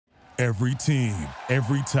Every team,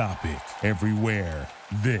 every topic, everywhere.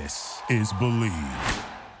 This is Believe.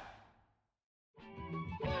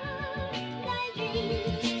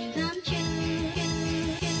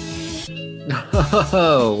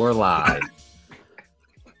 Oh, we're live.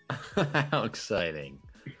 How exciting.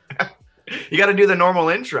 You got to do the normal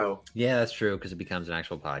intro. Yeah, that's true, because it becomes an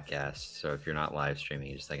actual podcast. So if you're not live streaming,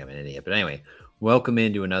 you just think I'm an idiot. But anyway, welcome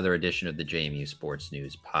into another edition of the JMU Sports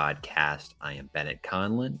News Podcast. I am Bennett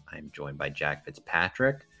Conlon. I'm joined by Jack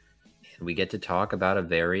Fitzpatrick. And we get to talk about a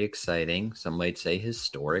very exciting, some might say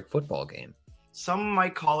historic football game. Some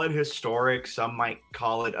might call it historic. Some might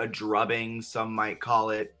call it a drubbing. Some might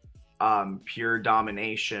call it pure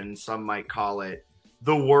domination. Some might call it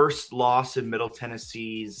the worst loss in Middle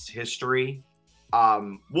Tennessee's history.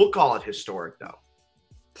 We'll call it historic, though.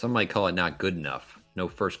 Some might call it not good enough. No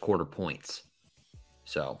first quarter points.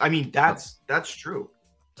 So I mean, that's true.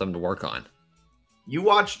 Something to work on. You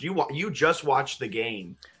just watched the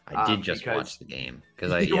game. I did just watch the game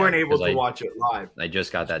because you weren't able to watch it live. I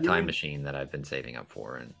just got that time machine that I've been saving up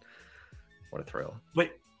for, and what a thrill! But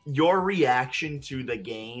your reaction to the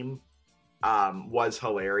game was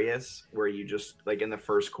hilarious. Where you just like in the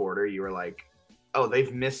first quarter, you were like, "Oh,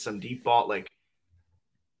 they've missed some deep ball." Like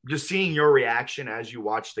just seeing your reaction as you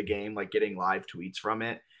watched the game, like getting live tweets from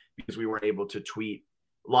it because we weren't able to tweet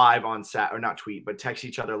live on or not tweet, but text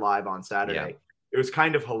each other live on Saturday. Yeah. It was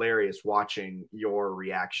kind of hilarious watching your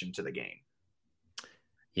reaction to the game.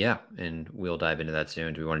 Yeah, and we'll dive into that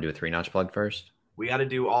soon. Do we want to do a 3-notch plug first? We got to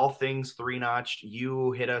do all things 3-notched.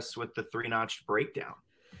 You hit us with the 3-notched breakdown.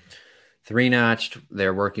 3-notched,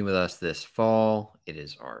 they're working with us this fall. It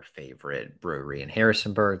is our favorite brewery in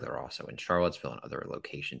Harrisonburg. They're also in Charlottesville and other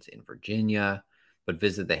locations in Virginia. But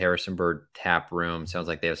visit the Harrisonburg tap room. Sounds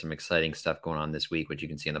like they have some exciting stuff going on this week, which you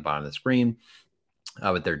can see on the bottom of the screen.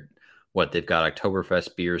 They've got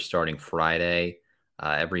Oktoberfest beers starting Friday.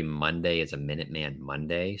 Every Monday is a Minuteman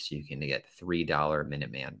Monday, so you can get $3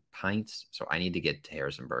 Minuteman pints. So I need to get to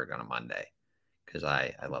Harrisonburg on a Monday because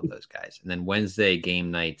I love those guys. And then Wednesday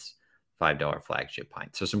game nights, $5 flagship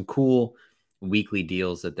pints. So some cool weekly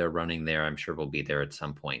deals that they're running there. I'm sure we'll be there at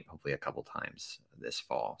some point, hopefully a couple times this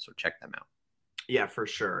fall. So check them out. Yeah, for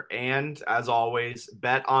sure. And as always,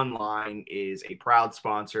 Bet Online is a proud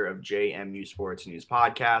sponsor of JMU Sports News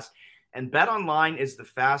Podcast. And Bet Online is the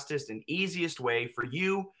fastest and easiest way for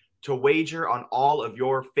you to wager on all of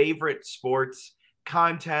your favorite sports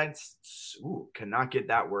contests. Cannot get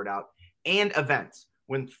that word out. And events.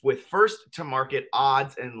 With first-to-market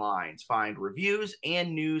odds and lines. Find reviews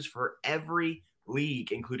and news for every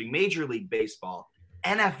league, including Major League Baseball,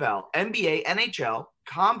 NFL, NBA, NHL,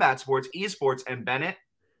 combat sports, esports, and Bennett,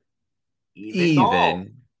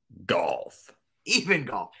 even golf. Even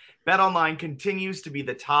golf. BetOnline continues to be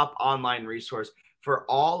the top online resource for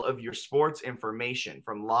all of your sports information,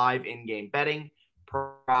 from live in-game betting,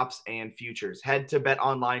 props, and futures. Head to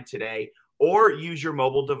BetOnline today or use your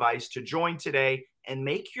mobile device to join today and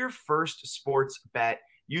make your first sports bet.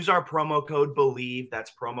 Use our promo code BELIEVE.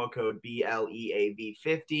 That's promo code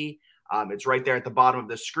BLEAV50. It's right there at the bottom of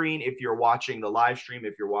the screen if you're watching the live stream.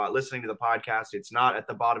 If you're listening to the podcast, it's not at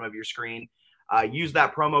the bottom of your screen. Use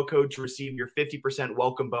that promo code to receive your 50%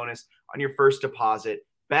 welcome bonus on your first deposit.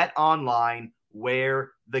 Bet Online,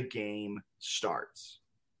 where the game starts.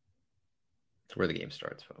 It's where the game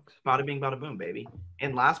starts, folks. Bada bing, bada boom, baby.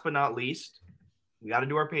 And last but not least, we got to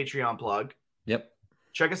do our Patreon plug. Yep.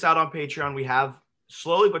 Check us out on Patreon. We have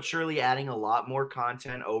slowly but surely adding a lot more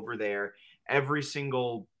content over there. Every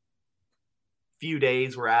single few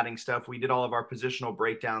days, we're adding stuff. We did all of our positional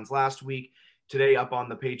breakdowns last week. Today, up on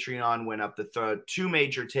the Patreon, went up the 2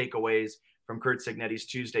 major takeaways from Curt Cignetti's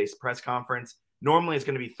Tuesday's press conference. Normally, it's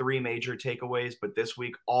going to be 3 major takeaways, but this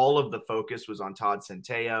week, all of the focus was on Todd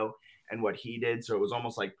Centeio and what he did. So it was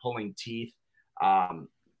almost like pulling teeth. It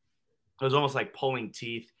was almost like pulling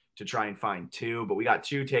teeth to try and find 2. But we got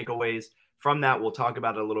 2 takeaways from that. We'll talk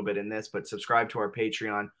about it a little bit in this, but subscribe to our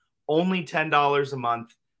Patreon. Only $10 a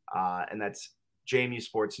month, and that's JMU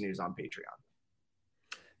Sports News on Patreon.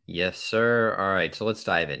 Yes, sir. All right, so let's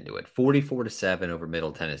dive into it. 44-7 over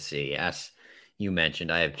Middle Tennessee. As you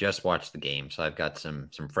mentioned, I have just watched the game, so I've got some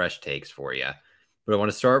fresh takes for you. But I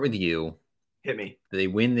want to start with you. Hit me. They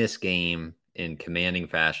win this game in commanding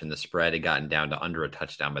fashion. The spread had gotten down to under a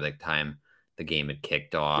touchdown by the time the game had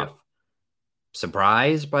kicked off. Yep.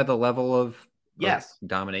 Surprised by the level of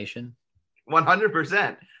domination?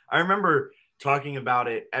 100%. I remember talking about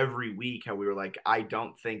it every week, how we were like, I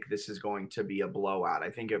don't think this is going to be a blowout.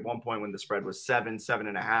 I think at one point when the spread was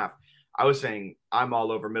 7.5, I was saying I'm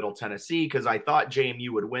all over Middle Tennessee because I thought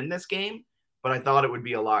JMU would win this game, but I thought it would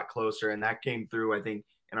be a lot closer. And that came through, I think,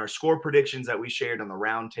 in our score predictions that we shared on the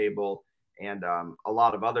roundtable and a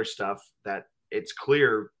lot of other stuff that it's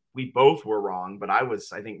clear we both were wrong, but I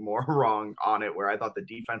was, I think, more wrong on it, where I thought the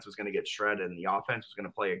defense was going to get shredded and the offense was going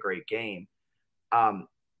to play a great game.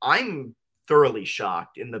 I'm thoroughly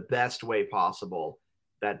shocked in the best way possible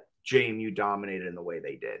that JMU dominated in the way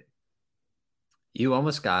they did. You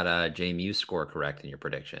almost got a JMU score correct in your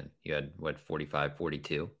prediction. You had, what,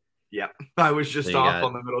 45-42? Yeah, I was just So off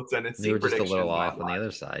on the Middle Tennessee. You were just a little prediction off on the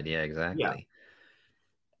other side. Yeah, exactly. Yeah.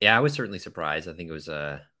 Yeah, I was certainly surprised. I think it was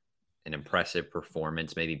an impressive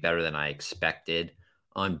performance, maybe better than I expected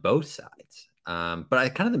on both sides. But I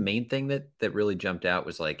kind of the main thing that really jumped out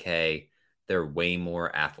was like, hey, they're way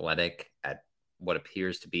more athletic at what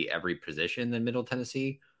appears to be every position than Middle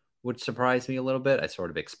Tennessee, which surprised me a little bit. I sort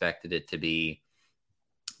of expected it to be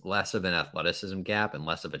less of an athleticism gap and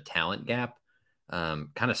less of a talent gap. Kind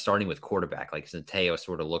of starting with quarterback, like Centeio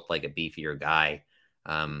sort of looked like a beefier guy.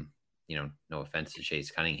 No offense to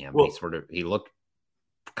Chase Cunningham, but he looked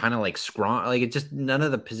kind of like scrawny. Like it just, none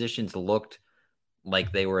of the positions looked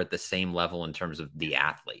like they were at the same level in terms of the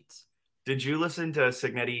athletes. Did you listen to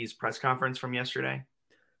Cignetti's press conference from yesterday?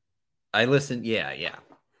 I listened. Yeah.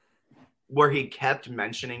 Where he kept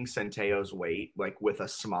mentioning Centeio's weight, like with a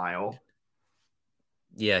smile.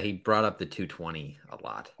 Yeah, he brought up the 220 a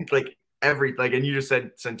lot. And you just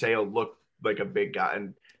said Centeio looked like a big guy,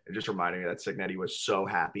 and it just reminded me that Cignetti was so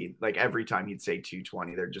happy. Like every time he'd say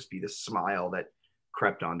 220, there'd just be this smile that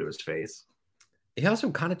crept onto his face. He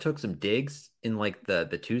also kind of took some digs in like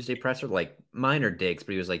the Tuesday presser, like minor digs,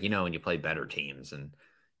 but he was like, when you play better teams and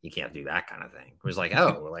you can't do that kind of thing. It was like,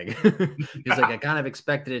 he was like, I kind of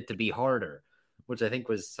expected it to be harder, which I think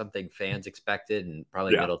was something fans expected and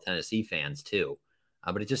probably Middle Tennessee fans too.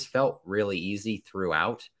 But it just felt really easy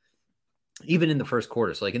throughout, even in the first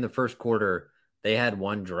quarter. So like in the first quarter, they had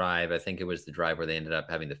one drive. I think it was the drive where they ended up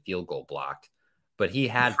having the field goal blocked. But he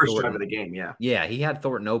had first drive of the game, yeah. Yeah, he had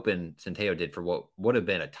Thornton open. Centeio did for what would have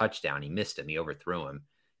been a touchdown. He missed him. He overthrew him.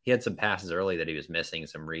 He had some passes early that he was missing,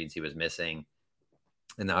 some reads he was missing.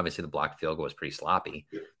 And obviously the blocked field goal was pretty sloppy.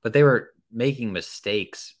 But they were making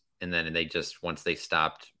mistakes. And then they just, once they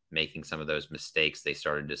stopped making some of those mistakes, they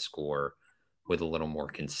started to score with a little more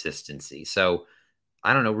consistency. So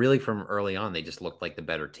I don't know, really from early on, they just looked like the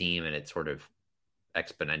better team, and it sort of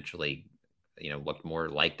exponentially, looked more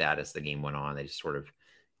like that as the game went on. They just sort of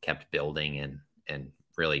kept building and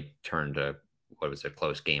really turned what was a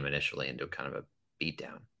close game initially into kind of a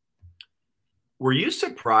beatdown. Were you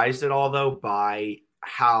surprised at all, though, by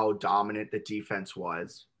how dominant the defense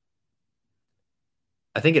was?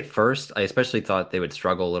 I think at first, I especially thought they would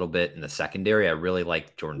struggle a little bit in the secondary. I really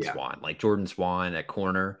liked Jordan Swan. Like Jordan Swan at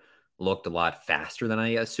corner looked a lot faster than I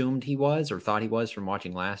assumed he was or thought he was from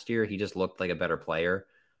watching last year. He just looked like a better player.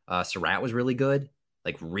 Surratt was really good,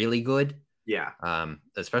 like really good. Yeah.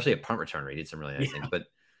 Especially at punt returner. He did some really nice things, but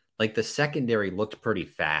like the secondary looked pretty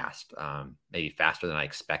fast, maybe faster than I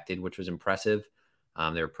expected, which was impressive.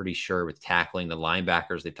 They were pretty sure with tackling. The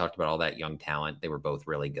linebackers, they talked about all that young talent. They were both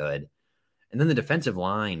really good. And then the defensive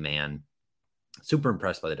line, man, super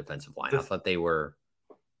impressed by the defensive line. I thought they were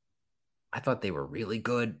really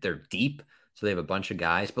good. They're deep, so they have a bunch of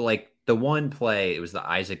guys. But like the one play, it was the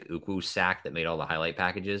Isaac Ukwu sack that made all the highlight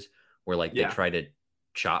packages, where like they try to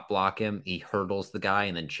chop block him. He hurdles the guy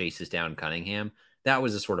and then chases down Cunningham. That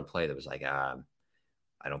was the sort of play that was like, I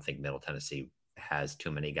don't think Middle Tennessee has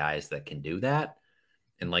too many guys that can do that.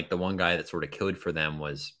 And like the one guy that sort of killed for them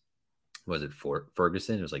was it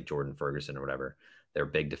Ferguson? It was like Jordan Ferguson or whatever. They're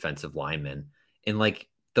big defensive linemen. And like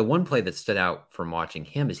the one play that stood out from watching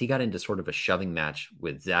him is he got into sort of a shoving match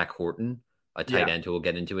with Zach Horton, a tight end who we'll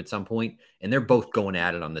get into at some point. And they're both going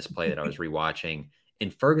at it on this play that I was rewatching.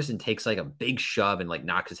 And Ferguson takes like a big shove and like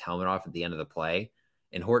knocks his helmet off at the end of the play.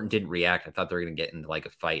 And Horton didn't react. I thought they were going to get into like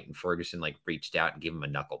a fight. And Ferguson like reached out and gave him a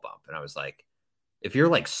knuckle bump. And I was like, if you're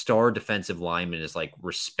like star defensive lineman is like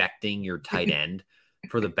respecting your tight end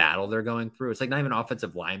for the battle they're going through, it's like not even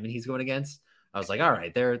offensive lineman he's going against. I was like, all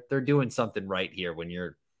right, they're doing something right here when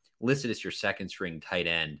you're listed as your second string tight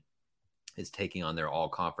end is taking on their all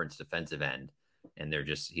conference defensive end. And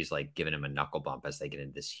he's like giving him a knuckle bump as they get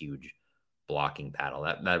into this huge blocking battle.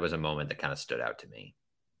 That was a moment that kind of stood out to me.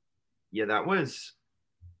 Yeah, that was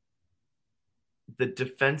the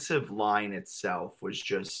defensive line itself was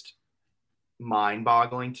just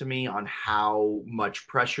mind-boggling to me on how much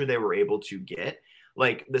pressure they were able to get.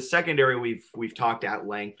 Like the secondary, we've talked at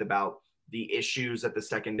length about the issues that the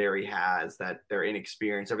secondary has, that they're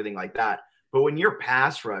inexperienced, everything like that. But when your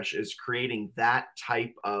pass rush is creating that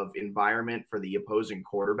type of environment for the opposing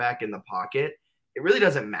quarterback in the pocket, it really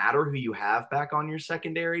doesn't matter who you have back on your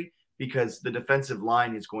secondary, because the defensive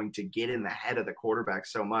line is going to get in the head of the quarterback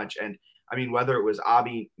so much. And I mean, whether it was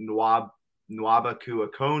Abi Nwabaku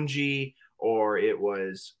Akonji or it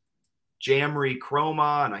was Jamri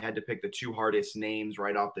Chroma, and I had to pick the two hardest names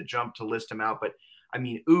right off the jump to list them out. But I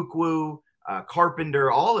mean, Ukwu, Carpenter,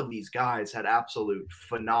 all of these guys had absolute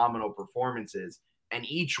phenomenal performances, and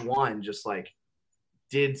each one just like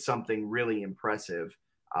did something really impressive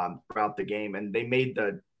throughout the game. And they made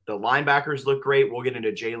the linebackers look great. We'll get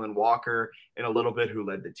into Jalen Walker in a little bit, who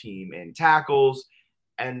led the team in tackles,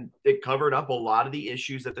 and it covered up a lot of the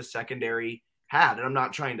issues that the secondary had. And I'm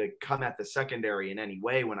not trying to come at the secondary in any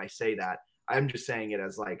way when I say that. I'm just saying it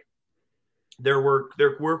as like there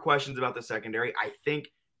were questions about the secondary. I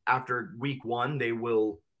think after week one, they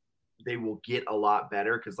will get a lot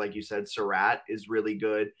better because, like you said, Surratt is really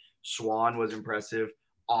good. Swan was impressive.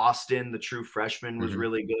 Austin, the true freshman, was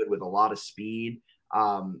really good with a lot of speed.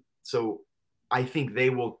 So I think they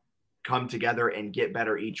will come together and get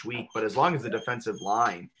better each week. But as long as the defensive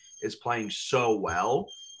line is playing so well,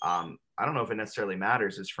 I don't know if it necessarily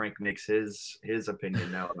matters as Frank makes his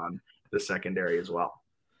opinion known on the secondary as well.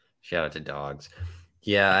 Shout out to Dogs.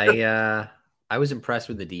 Yeah, I was impressed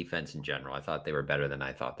with the defense in general. I thought they were better than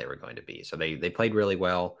I thought they were going to be. So they played really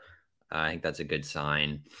well. I think that's a good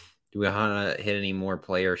sign. Do we want to hit any more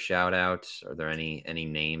player shout outs? Are there any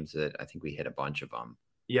names that I think we hit a bunch of them?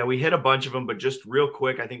 Yeah, we hit a bunch of them, but just real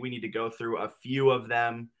quick, I think we need to go through a few of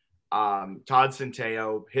them. Todd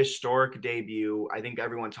Centeio, historic debut. I think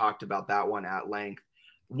everyone talked about that one at length.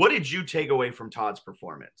 What did you take away from Todd's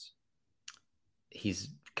performance? He's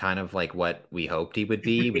kind of like what we hoped he would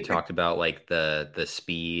be. We talked about like the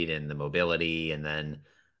speed and the mobility, and then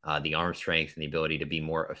the arm strength and the ability to be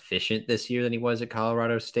more efficient this year than he was at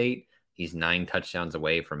Colorado State. He's 9 touchdowns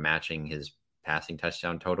away from matching his passing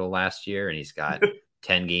touchdown total last year, and he's got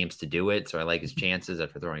 10 games to do it. So I like his chances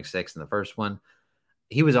after throwing 6 in the first one.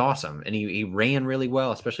 He was awesome, and he ran really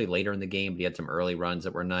well, especially later in the game. But he had some early runs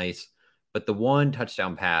that were nice. But the one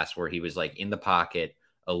touchdown pass where he was like in the pocket,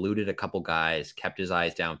 eluded a couple guys, kept his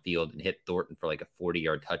eyes downfield, and hit Thornton for like a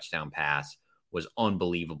 40-yard touchdown pass was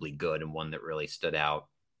unbelievably good, and one that really stood out,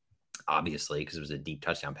 obviously, because it was a deep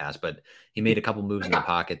touchdown pass. But he made a couple moves in the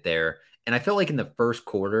pocket there. And I felt like in the first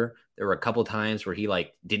quarter, there were a couple times where he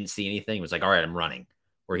like didn't see anything. He was like, all right, I'm running.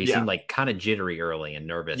 Where he seemed like kind of jittery early and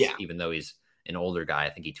nervous, even though he's an older guy.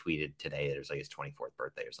 I think he tweeted today that it was like his 24th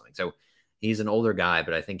birthday or something. So he's an older guy,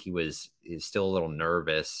 but I think he's still a little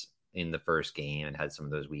nervous in the first game and had some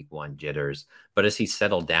of those week one jitters. But as he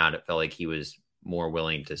settled down, it felt like he was more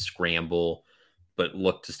willing to scramble, but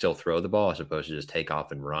look to still throw the ball as opposed to just take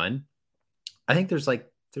off and run. I think there's like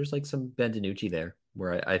some Ben DiNucci there,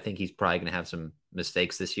 where I think he's probably going to have some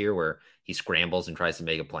mistakes this year where he scrambles and tries to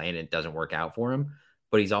make a play and it doesn't work out for him.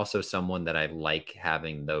 But he's also someone that I like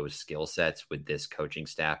having those skill sets with this coaching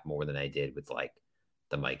staff more than I did with like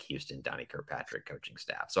the Mike Houston, Donnie Kirkpatrick coaching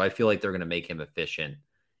staff. So I feel like they're going to make him efficient,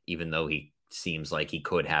 even though he seems like he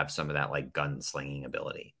could have some of that like gunslinging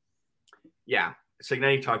ability. Yeah.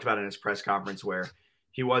 Cignetti talked about in his press conference where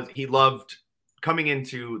he loved coming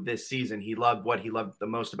into this season. What he loved the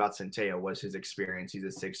most about Centeio was his experience. He's a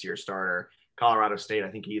 6-year starter. Colorado State, I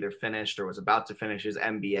think he either finished or was about to finish his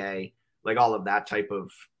MBA, like all of that type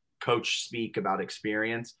of coach speak about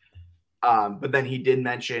experience. But then he did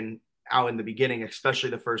mention how in the beginning,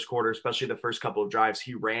 especially the first quarter, especially the first couple of drives,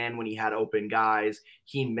 he ran when he had open guys.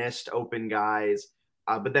 He missed open guys.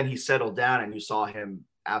 But then he settled down and you saw him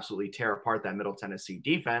absolutely tear apart that Middle Tennessee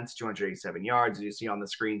defense, 287 yards. As you see on the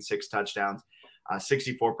screen, 6 touchdowns,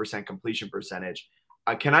 64% completion percentage.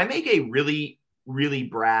 Can I make a really, really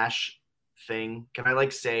brash thing? Can I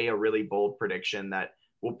say a really bold prediction that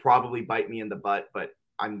will probably bite me in the butt, but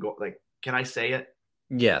can I say it?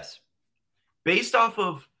 Yes. Based off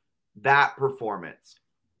of that performance,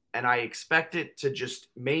 and I expect it to just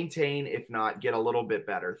maintain, if not get a little bit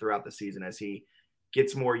better throughout the season as he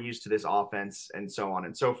gets more used to this offense and so on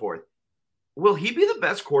and so forth. Will he be the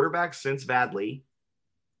best quarterback since Vad Lee?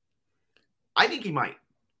 I think he might.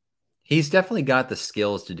 He's definitely got the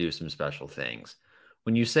skills to do some special things.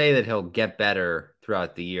 When you say that he'll get better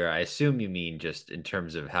throughout the year, I assume you mean just in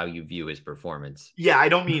terms of how you view his performance. Yeah, I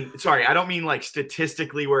don't mean like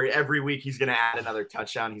statistically where every week he's going to add another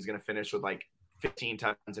touchdown. He's going to finish with 15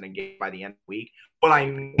 touchdowns in a game by the end of the week. What I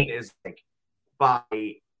mean is he'll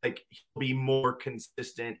be more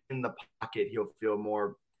consistent in the pocket. He'll feel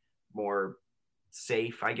more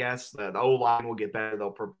safe, I guess. The O-line will get better.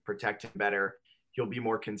 They'll protect him better. He'll be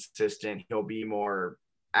more consistent. He'll be more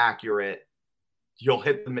accurate. He'll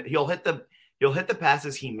hit the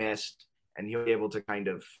passes he missed, and he'll be able to kind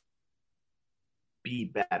of be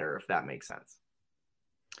better, if that makes sense.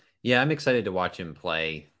 Yeah, I'm excited to watch him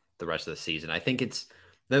play the rest of the season. I think it's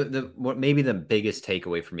the what maybe the biggest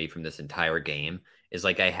takeaway for me from this entire game is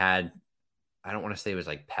like I don't want to say it was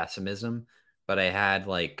like pessimism, but I had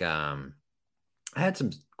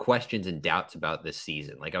some questions and doubts about this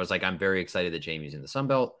season. Like I was like, I'm very excited that Jamie's in the Sun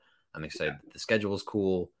Belt. I'm excited that the schedule is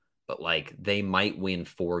cool, but like they might win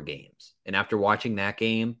 4 games. And after watching that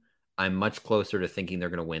game, I'm much closer to thinking they're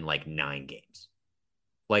going to win like 9 games.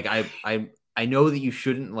 Like I know that you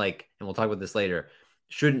shouldn't like, and we'll talk about this later,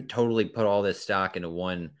 shouldn't totally put all this stock into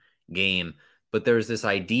one game. But there's this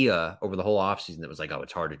idea over the whole offseason that was like, oh,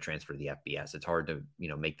 it's hard to transfer to the FBS. It's hard to,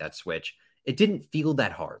 make that switch. It didn't feel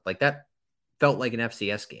that hard. Like that felt like an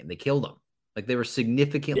FCS game. They killed them. Like they were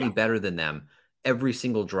significantly better than them every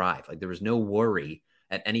single drive. Like there was no worry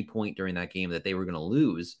at any point during that game that they were going to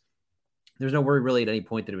lose. There's no worry really at any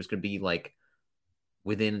point that it was going to be like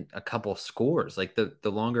within a couple scores. Like the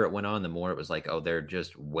longer it went on, the more it was like, oh, they're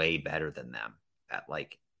just way better than them at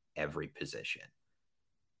like every position.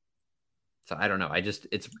 So I don't know.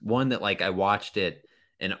 It's one that like I watched it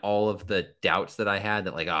and all of the doubts that I had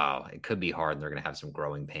that like, oh, it could be hard and they're going to have some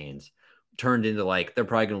growing pains turned into like, they're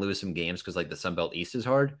probably going to lose some games because like the Sun Belt East is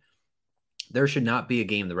hard. There should not be a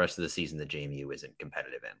game the rest of the season that JMU isn't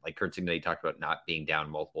competitive in. Like Kurt Cignetti talked about not being down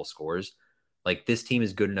multiple scores. Like this team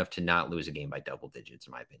is good enough to not lose a game by double digits,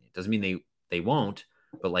 in my opinion. Doesn't mean they won't,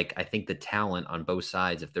 but like I think the talent on both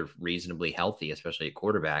sides, if they're reasonably healthy, especially at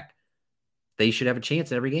quarterback, they should have a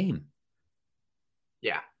chance in every game.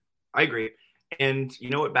 Yeah, I agree. And you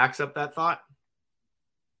know what backs up that thought?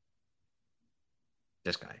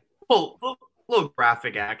 This guy. Well, little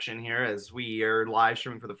graphic action here as we are live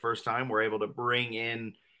streaming for the first time. We're able to bring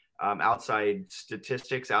in outside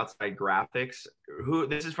statistics, outside graphics.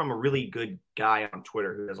 This is from a really good guy on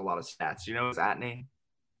Twitter who does a lot of stats. You know his at name?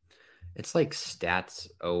 It's like Stats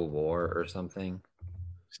O War or something.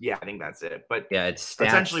 Yeah, I think that's it. But yeah, it's Stats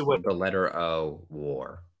essentially what the letter O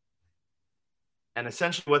War. And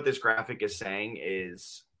essentially what this graphic is saying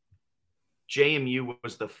is JMU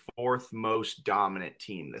was the 4th most dominant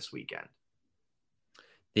team this weekend.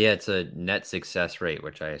 Yeah, it's a net success rate,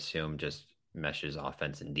 which I assume just meshes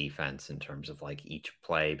offense and defense in terms of like each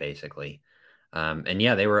play, basically. And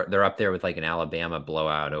yeah, they're up there with like an Alabama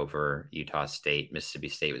blowout over Utah State. Mississippi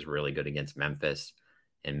State was really good against Memphis,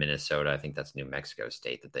 and Minnesota, I think that's New Mexico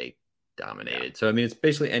State that they dominated. Yeah. So I mean, it's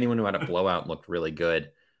basically anyone who had a blowout looked really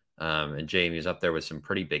good. And JMU's up there with some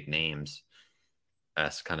pretty big names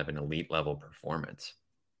as kind of an elite level performance.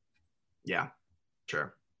 Yeah,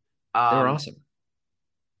 sure. They were awesome.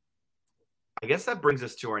 I guess that brings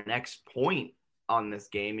us to our next point on this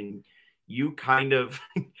game. And you kind of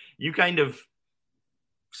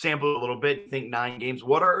sampled a little bit, think 9 games.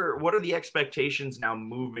 What are the expectations now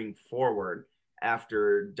moving forward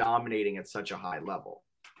after dominating at such a high level?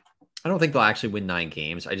 I don't think they'll actually win 9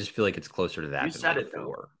 games. I just feel like it's closer to that. You said it,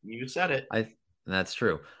 though. You said it. That's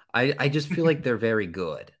true. I just feel like they're very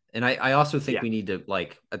good. And I also think we need to,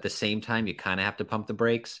 like, at the same time, you kind of have to pump the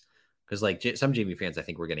brakes. Because, like, some JMU fans, I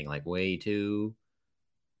think, were getting, like, way too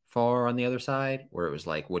far on the other side, where it was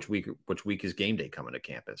like, which week is game day coming to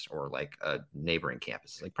campus? Or, like, a neighboring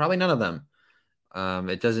campus? Like, probably none of them.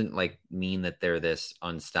 It doesn't, like, mean that they're this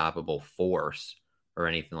unstoppable force or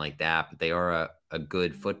anything like that, but they are a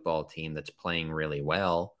good football team that's playing really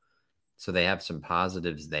well. So they have some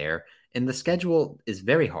positives there. And the schedule is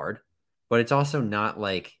very hard, but it's also not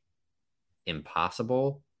like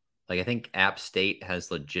impossible. Like I think App State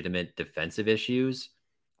has legitimate defensive issues,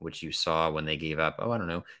 which you saw when they gave up,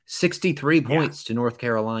 63 points to North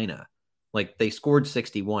Carolina. Like they scored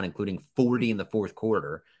 61, including 40 in the fourth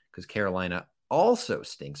quarter, because Carolina also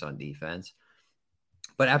stinks on defense.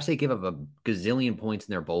 But App State gave up a gazillion points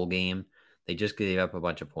in their bowl game. They just gave up a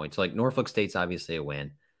bunch of points. So like Norfolk State's obviously a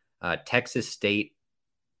win. Texas State,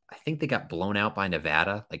 I think they got blown out by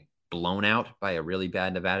Nevada, like blown out by a really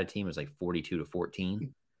bad Nevada team. It was like 42-14.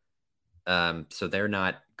 So they're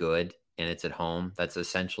not good, and it's at home. That's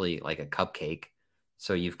essentially like a cupcake.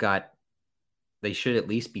 So they should at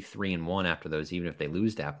least be 3-1 after those, even if they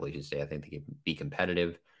lose to Appalachian State. I think they can be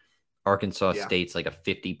competitive. Arkansas State's like a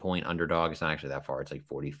 50-point underdog. It's not actually that far. It's like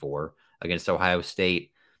 44 against Ohio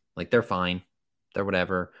State. Like they're fine. They're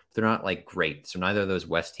whatever. They're not like great. So neither of those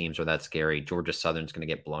West teams are that scary. Georgia Southern's going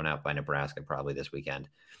to get blown out by Nebraska probably this weekend.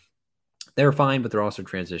 They're fine, but they're also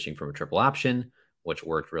transitioning from a triple option, which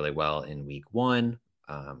worked really well in week 1.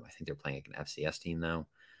 I think they're playing an FCS team though.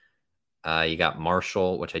 You got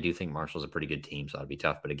Marshall, which I do think Marshall's a pretty good team, so that'll be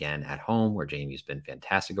tough. But again, at home, where JMU's been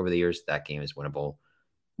fantastic over the years, that game is winnable.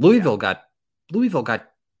 Louisville got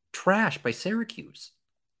trashed by Syracuse,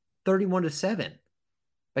 31-7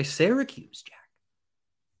 by Syracuse, Jack.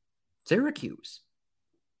 Syracuse.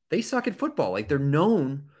 They suck at football. Like, they're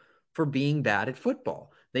known for being bad at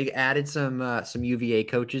football. They added some UVA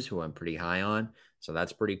coaches who I'm pretty high on, so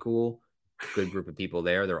that's pretty cool. Good group of people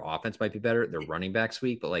there. Their offense might be better. Their running back's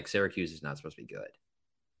weak, but like Syracuse is not supposed to be good.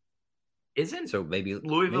 Isn't So maybe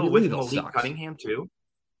Louisville with Louisville Malik sucks. Cunningham too?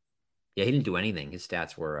 Yeah, he didn't do anything. His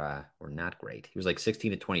stats were not great. He was like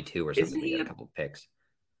 16 to 22 or something. He had a couple of picks.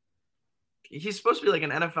 He's supposed to be like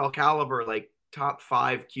an NFL caliber, like top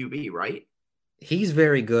 5 QB, right? He's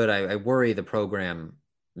very good. I worry the program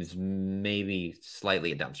is maybe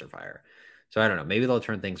slightly a dumpster fire. So I don't know. Maybe they'll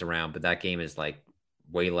turn things around, but that game is like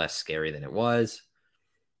way less scary than it was.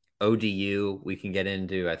 ODU, we can get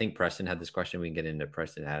into. I think Preston had this question. We can get into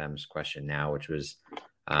Preston Adams' question now, which was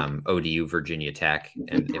ODU, Virginia Tech,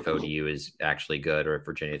 and if ODU is actually good or if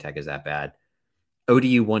Virginia Tech is that bad.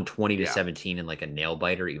 ODU won 20-17 in like a nail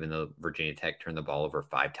biter, even though Virginia Tech turned the ball over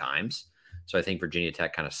 5 times. So I think Virginia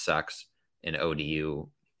Tech kind of sucks, and ODU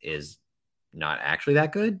is not actually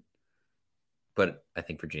that good. But I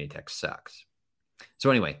think Virginia Tech sucks.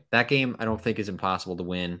 So anyway, that game I don't think is impossible to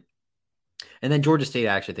win. And then Georgia State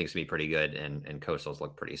actually thinks to be pretty good, and Coastals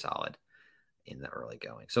look pretty solid in the early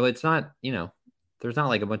going. So it's not, there's not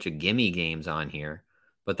like a bunch of gimme games on here,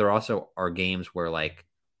 but there also are games where like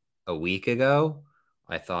a week ago,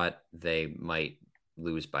 I thought they might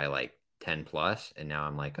lose by like 10 plus. And now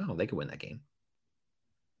I'm like, oh, they could win that game.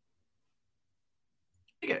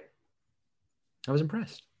 Okay. I was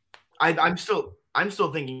impressed. I'm still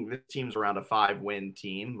thinking this team's around a 5-win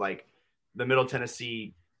team. Like the Middle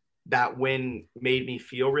Tennessee, that win made me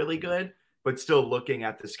feel really good, but still looking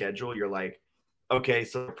at the schedule, you're like, okay,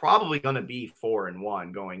 so they're probably going to be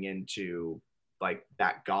 4-1 going into like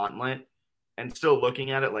that gauntlet. And still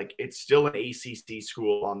looking at it, like it's still an ACC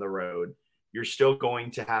school on the road. You're still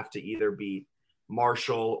going to have to either beat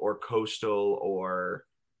Marshall or Coastal or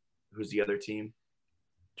who's the other team?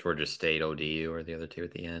 Georgia State, ODU, or the other two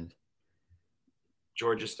at the end.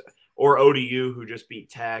 Georgia State or ODU, who just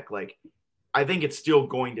beat Tech. Like, I think it's still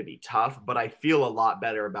going to be tough, but I feel a lot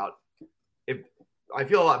better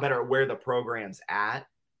where the program's at,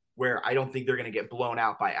 where I don't think they're going to get blown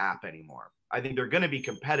out by App anymore. I think they're going to be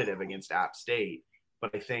competitive against App State,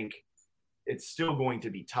 but I think it's still going to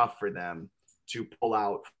be tough for them to pull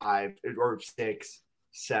out 5 or 6,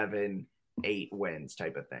 7, 8 wins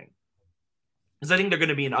type of thing. Because I think they're going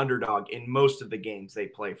to be an underdog in most of the games they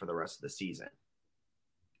play for the rest of the season.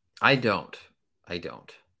 I don't. Okay.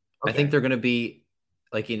 I think they're going to be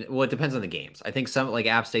like it depends on the games. I think some like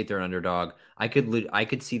App State, they're an underdog. I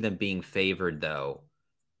could see them being favored though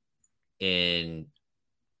in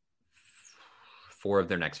 4 of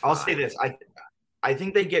their next 5. I'll say this. I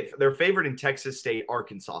think they're favored in Texas State,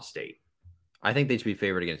 Arkansas State. I think they should be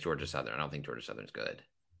favored against Georgia Southern. I don't think Georgia Southern's good.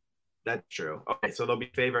 That's true. Okay, so they'll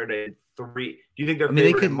be favored in 3. Do you think they're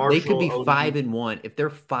favored in Marshall? They could be 5-1. If they're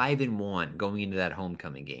 5-1 going into that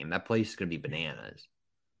homecoming game, that place is going to be bananas.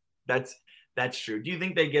 That's true. Do you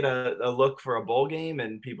think they get a look for a bowl game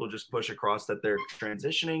and people just push across that they're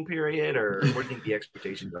transitioning period, or what do you think the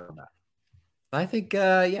expectations are on that? I think,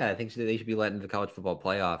 I think they should be let into the college football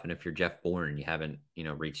playoff. And if you're Jeff Bourne and you haven't,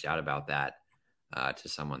 reached out about that to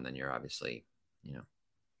someone, then you're obviously,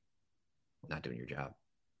 not doing your job.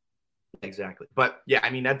 Exactly. But yeah, I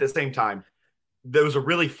mean, at the same time, there was a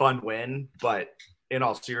really fun win, but in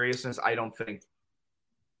all seriousness, I don't think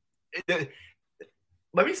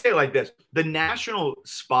let me say it like this. The national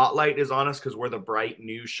spotlight is on us because we're the bright,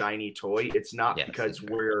 new, shiny toy. It's not because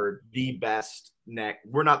we're the best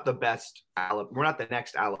we're not the best. We're not the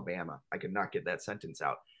next Alabama. I could not get that sentence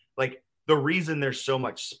out. Like, the reason there's so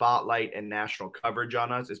much spotlight and national coverage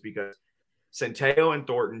on us is because Centeio and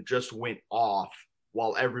Thornton just went off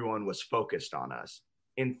while everyone was focused on us.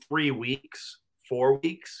 In 3 weeks, 4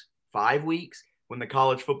 weeks, 5 weeks, when the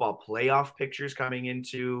college football playoff picture's coming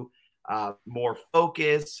into more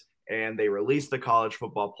focus, and they release the college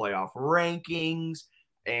football playoff rankings,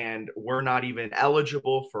 and we're not even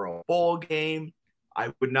eligible for a bowl game,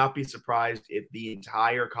 I would not be surprised if the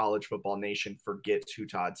entire college football nation forgets who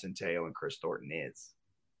Todd Centeio and Chris Thornton is.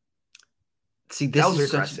 See, this that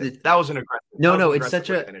was aggressive. That was an aggressive. No, it's such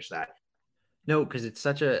a finish that. No, because it's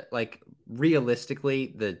such a, like,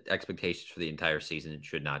 realistically, the expectations for the entire season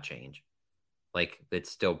should not change. Like,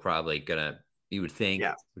 it's still probably gonna, you would think,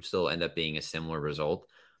 would still end up being a similar result.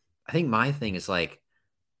 I think my thing is, like,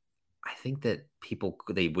 I think that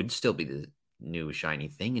they would still be the new shiny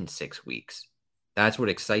thing in 6 weeks. That's what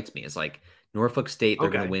excites me. It's like Norfolk State, they're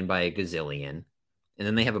going to win by a gazillion, and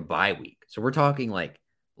then they have a bye week. So we're talking like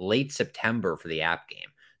late September for the App game.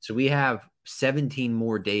 So we have 17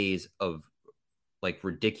 more days of like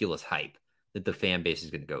ridiculous hype. that the fan base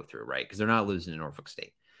is going to go through, right? Because they're not losing to Norfolk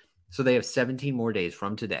State. So they have 17 more days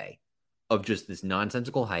from today of just this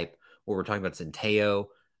nonsensical hype where we're talking about Centeio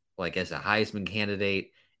like as a Heisman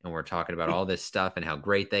candidate, and we're talking about all this stuff and how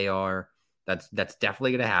great they are. That's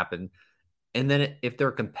definitely going to happen. And then if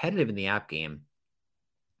they're competitive in the app game,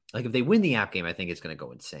 like if they win the app game, I think it's going to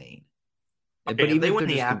go insane. Okay, but if they win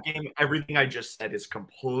the app game, everything I just said is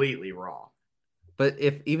completely wrong. But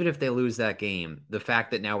even if they lose that game, the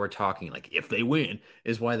fact that now we're talking like if they win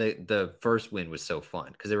is why the first win was so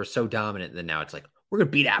fun, because they were so dominant. Then now it's like we're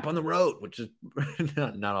gonna beat App on the road, which is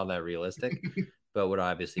not all that realistic, but would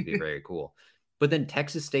obviously be very cool. But then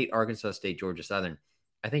Texas State, Arkansas State, Georgia Southern,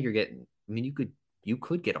 I think you're getting. I mean, you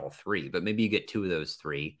could get all three, but maybe you get two of those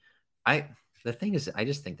three. The thing is, I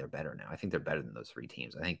just think they're better now. I think they're better than those three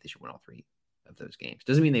teams. I think they should win all three of those games.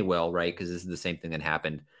 Doesn't mean they will, right? Because this is the same thing that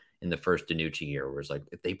happened in the first DiNucci year, where it's like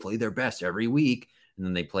if they play their best every week, and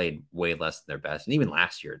then they played way less than their best. And even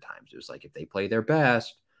last year at times, it was like if they play their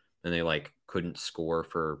best, then they like couldn't score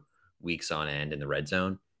for weeks on end in the red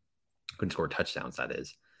zone, couldn't score touchdowns, that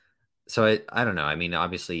is. So I don't know. I mean,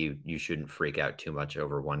 obviously you shouldn't freak out too much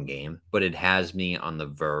over one game, but it has me on the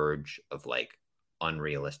verge of like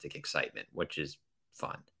unrealistic excitement, which is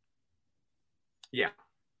fun. Yeah.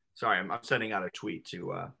 Sorry, I'm sending out a tweet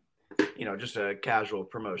to just a casual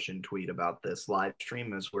promotion tweet about this live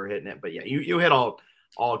stream as we're hitting it. But yeah, you hit all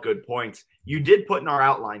good points. You did put in our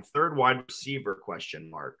outline third wide receiver question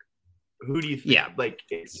mark. Who do you think? Yeah, like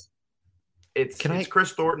it's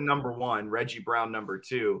Chris Thornton number 1, Reggie Brown number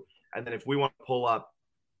 2, and then if we want to pull up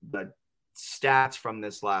the stats from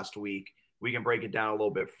this last week, we can break it down a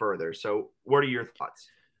little bit further. So, what are your thoughts?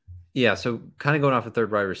 Yeah, so kind of going off the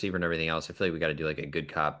third wide receiver and everything else, I feel like we got to do like a good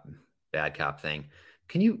cop, bad cop thing.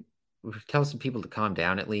 Can you tell some people to calm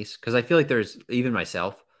down at least? Because I feel like there's, even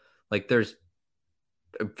myself, like there's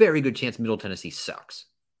a very good chance Middle Tennessee sucks.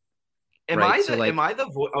 Am I the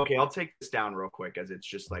voice? Okay, I'll take this down real quick as it's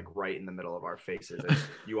just like right in the middle of our faces.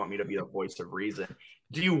 You want me to be the voice of reason?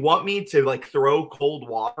 Do you want me to like throw cold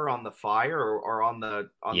water on the fire or on the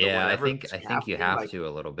I think you have to a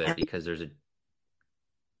little bit, because there's a.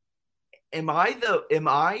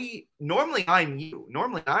 Normally I'm you.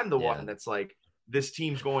 Normally I'm the one that's like, this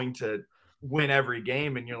team's going to win every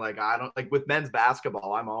game, and you're like, I don't like with men's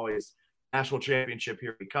basketball. I'm always national championship,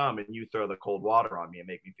 here we come, and you throw the cold water on me and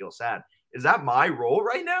make me feel sad. Is that my role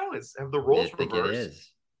right now? Have the roles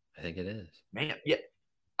reversed? I think it is. Man, yeah.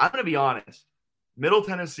 I'm gonna be honest. Middle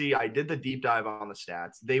Tennessee, I did the deep dive on the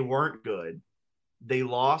stats. They weren't good. They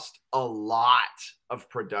lost a lot of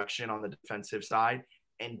production on the defensive side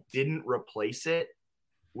and didn't replace it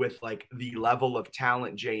with like the level of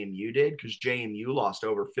talent JMU did, because JMU lost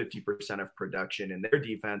over 50% of production in their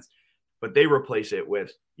defense, but they replace it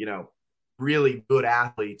with, really good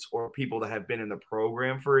athletes or people that have been in the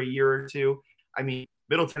program for a year or two. I mean,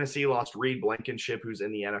 Middle Tennessee lost Reed Blankenship, who's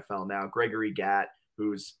in the NFL now, Gregory Gatt,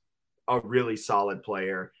 who's a really solid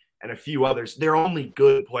player, and a few others. Their only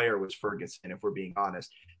good player was Ferguson, if we're being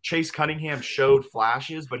honest. Chase Cunningham showed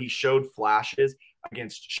flashes, but he showed flashes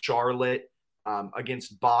against Charlotte,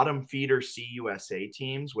 against bottom feeder CUSA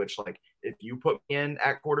teams, which, like, if you put me in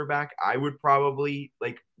at quarterback, I would probably,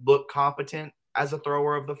 like, look competent as a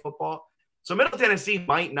thrower of the football. So Middle Tennessee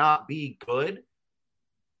might not be good.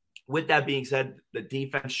 With that being said, the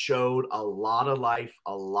defense showed a lot of life,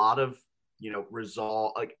 a lot of,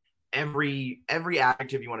 resolve, like every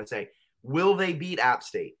adjective you want to say. Will they beat App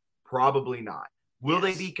State? Probably not. Will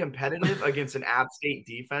they be competitive against an App State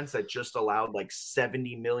defense that just allowed like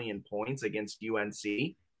 70 million points against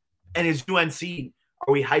UNC? And is UNC,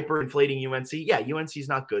 are we hyperinflating UNC? Yeah, UNC is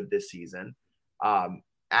not good this season.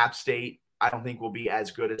 App State, I don't think will be as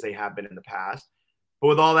good as they have been in the past. But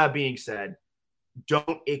with all that being said,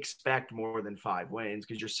 don't expect more than 5 wins,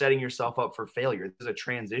 because you're setting yourself up for failure. This is a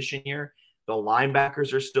transition year. The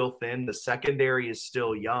linebackers are still thin. The secondary is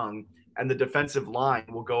still young. And the defensive line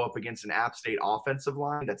will go up against an App State offensive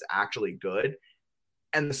line that's actually good.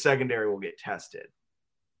 And the secondary will get tested.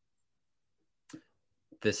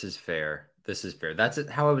 This is fair. That's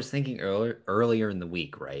how I was thinking earlier in the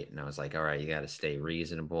week, right? And I was like, all right, you got to stay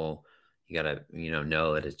reasonable. You got to,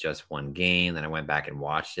 know that it's just one game. Then I went back and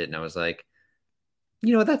watched it, and I was like,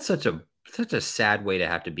 that's such a sad way to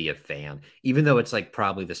have to be a fan, even though it's like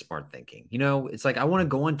probably the smart thinking. It's like I want to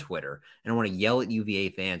go on Twitter and I want to yell at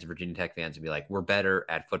UVA fans, Virginia Tech fans, and be like, we're better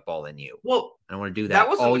at football than you. Well, I want to do that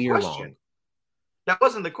all year long. That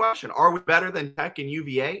wasn't the question. Are we better than Tech and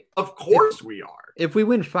UVA? Of course we are. If we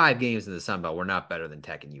win 5 games in the Sun Belt, we're not better than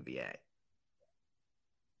Tech and UVA.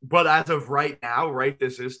 But as of right now, right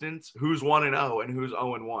this instance, who's 1-0 and who's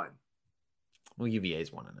 0-1? Well, UVA's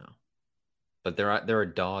 1-0. but they're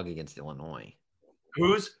a dog against Illinois.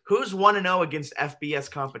 Who's 1-0 against FBS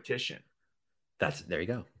competition? There you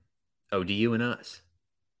go. ODU and us.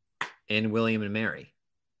 And William and Mary.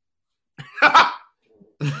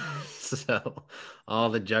 So all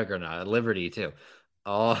the juggernaut, Liberty too.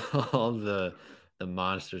 All the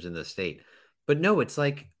monsters in the state. But no, it's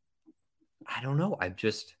like, I don't know.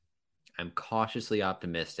 I'm cautiously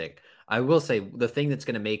optimistic. I will say the thing that's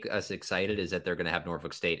going to make us excited is that they're going to have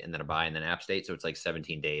Norfolk State and then a bye and then App State. So it's like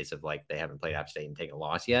 17 days of like they haven't played App State and taken a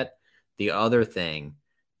loss yet. The other thing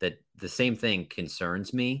that the same thing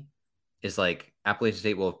concerns me is like Appalachian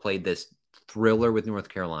State will have played this thriller with North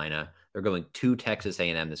Carolina. They're going to Texas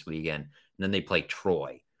A&M this weekend, and then they play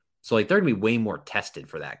Troy. So like they're going to be way more tested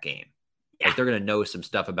for that game. Yeah. Like they're going to know some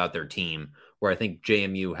stuff about their team, where I think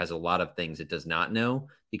JMU has a lot of things it does not know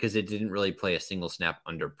because it didn't really play a single snap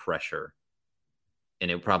under pressure,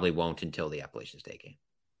 and it probably won't until the Appalachian State game.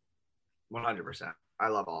 100%. I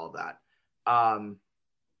love all of that.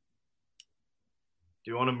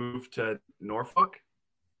 Do you want to move to Norfolk?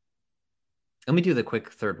 Let me do the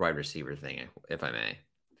quick third wide receiver thing, if I may.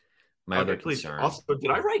 My other please. concern. Also, did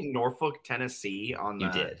I write Norfolk, Tennessee on the?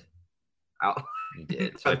 You did. Out. You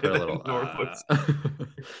did. So I put a little.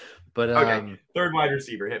 But okay, third wide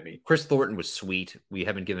receiver, hit me. Chris Thornton was sweet. We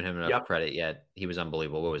haven't given him enough credit yet. He was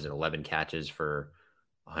unbelievable. What was it? 11 catches for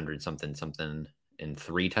 100 something and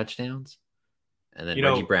 3 touchdowns. And then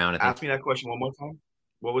Reggie Brown. Ask me that question one more time.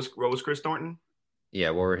 What was Chris Thornton?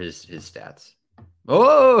 Yeah, what were his stats?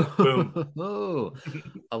 Oh,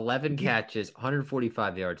 11 catches,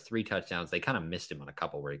 145 yards, 3 touchdowns. They kind of missed him on a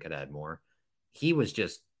couple where he could add more. He was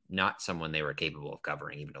just not someone they were capable of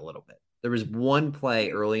covering even a little bit. There was one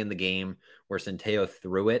play early in the game where Centeio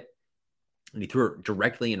threw it, and he threw it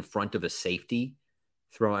directly in front of a safety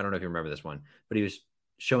throw. I don't know if you remember this one, but he was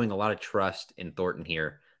showing a lot of trust in Thornton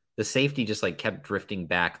here. The safety just like kept drifting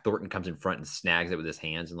back. Thornton comes in front and snags it with his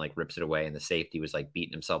hands and like rips it away. And the safety was like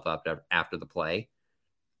beating himself up after the play.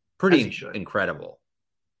 Pretty incredible.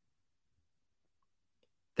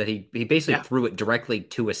 That he basically threw it directly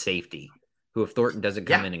to a safety who, if Thornton doesn't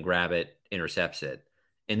come in and grab it, intercepts it.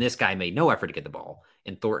 And this guy made no effort to get the ball.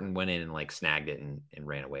 And Thornton went in and like snagged it and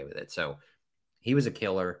ran away with it. So he was a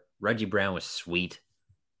killer. Reggie Brown was sweet.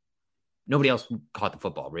 Nobody else caught the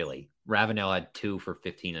football, really. Ravenel had 2 for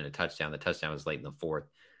 15 and a touchdown. The touchdown was late in the 4th.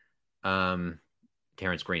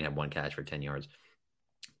 Terrence Green had 1 catch for 10 yards.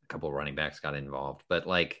 A couple of running backs got involved. But,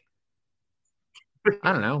 like,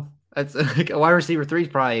 I don't know. That's like a wide receiver 3 is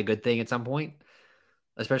probably a good thing at some point,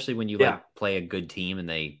 especially when you like play a good team and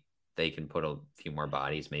they can put a few more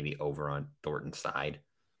bodies maybe over on Thornton's side.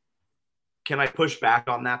 Can I push back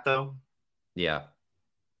on that, though? Yeah.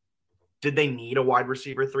 Did they need a wide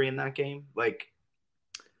receiver 3 in that game? Like,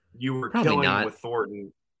 you were probably killing him with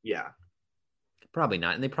Thornton. Yeah. Probably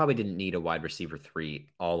not. And they probably didn't need a wide receiver 3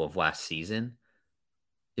 all of last season.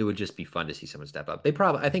 It would just be fun to see someone step up.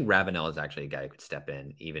 I think Ravenel is actually a guy who could step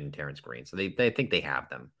in, even Terrence Green. So they think they have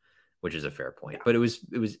them, which is a fair point. Yeah. But it was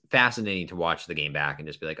fascinating to watch the game back and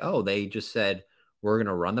just be like, oh, they just said, we're going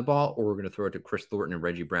to run the ball or we're going to throw it to Chris Thornton and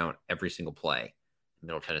Reggie Brown every single play.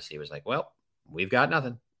 Middle Tennessee was like, well, we've got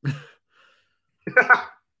nothing.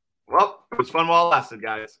 Well, it was fun while it lasted,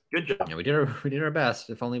 guys. Good job. Yeah, we did our best.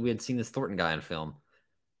 If only we had seen this Thornton guy on film.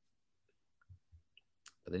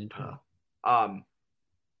 But they didn't.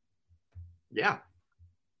 Yeah.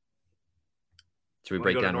 Should we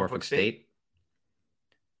break down Norfolk State?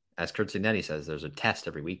 As Kurt Signetti says, there's a test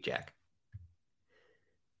every week, Jack.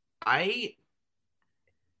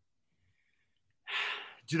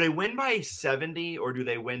 Do they win by 70 or do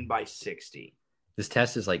they win by 60? This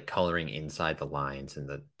test is like coloring inside the lines, and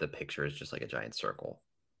the picture is just like a giant circle.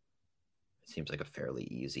 It seems like a fairly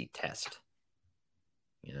easy test.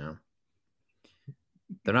 You know?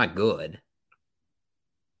 They're not good.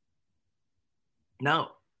 No.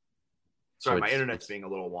 Sorry, my internet's being a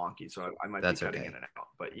little wonky, so I might be cutting in and out.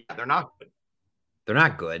 But yeah, they're not good. They're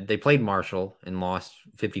not good. They played Marshall and lost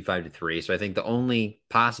 55-3. So I think the only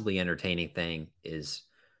possibly entertaining thing is,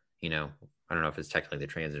 I don't know if it's technically the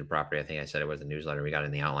transitive property. I think I said it was the newsletter we got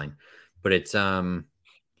in the outline. But it's,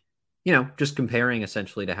 just comparing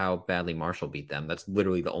essentially to how badly Marshall beat them. That's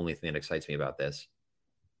literally the only thing that excites me about this.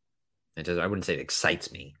 I wouldn't say it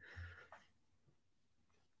excites me.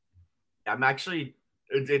 I'm actually,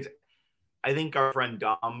 I think our friend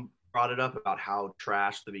Dom brought it up about how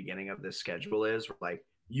trash the beginning of this schedule is. Like,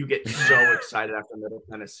 you get so excited after Middle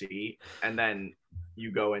Tennessee, and then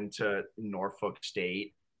you go into Norfolk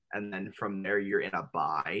State, and then from there you're in a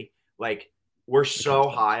bye. Like, we're so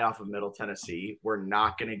high off of Middle Tennessee, we're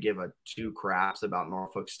not going to give a 2 craps about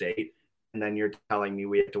Norfolk State. and then you're telling me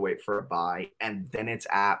we have to wait for a bye, and then it's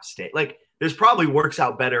App State. Like, this probably works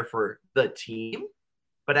out better for the team,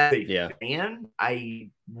 but as a fan, I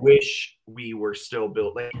wish we were still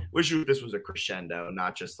built. Like, wish this was a crescendo,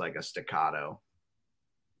 not just like a staccato.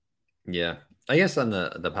 Yeah, I guess on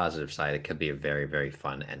the positive side, it could be a very, very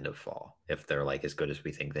fun end of fall if they're like as good as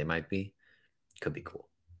we think they might be. Could be cool.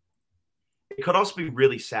 It could also be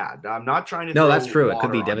really sad. I'm not trying to. No, that's true. It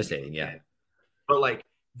could be devastating. Yeah, but like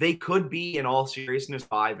they could be, in all seriousness,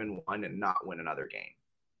 5-1 and not win another game,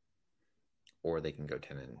 or they can go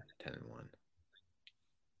 10-1.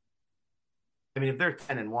 I mean, if they're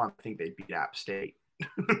 10-1, I think they beat App State.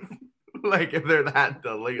 Like, if they're that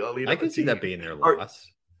the elite, I could see that being their loss.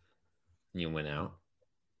 You win out.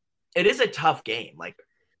 It is a tough game. Like,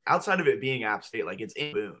 outside of it being App State, like, it's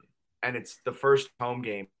in Boone, and it's the first home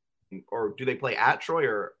game. Or do they play at Troy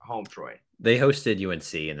or home Troy? They hosted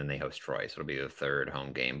UNC and then they host Troy, so it'll be the third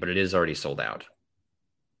home game, but it is already sold out.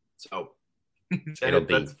 So that's going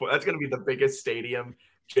to be the biggest stadium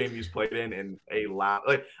JMU's played in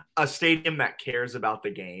a stadium that cares about the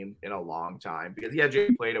game in a long time. Because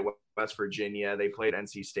JMU played at West Virginia, they played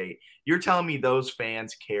NC State. You're telling me those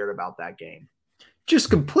fans cared about that game? Just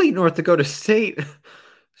complete North Dakota State.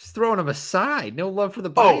 Just throwing them aside. No love for the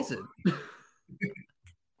Bison.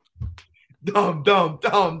 Dumb.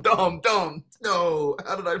 No,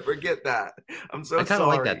 how did I forget that? I'm so sorry. I kind of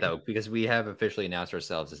like that, though, because we have officially announced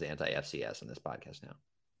ourselves as anti-FCS in this podcast now.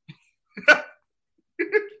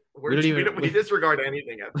 we disregard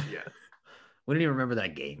anything FCS. We don't even remember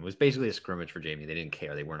that game. It was basically a scrimmage for JMU. They didn't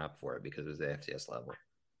care. They weren't up for it because it was the FCS level.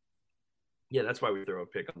 Yeah, that's why we throw a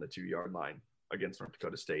pick on the 2-yard line against North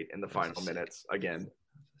Dakota State in the final minutes again.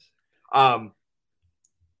 Yeah,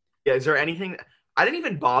 is there anything – I didn't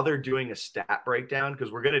even bother doing a stat breakdown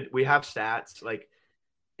because we have stats, like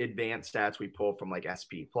advanced stats we pull from like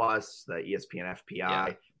SP Plus, the ESPN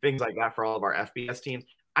FPI, things like that for all of our FBS teams.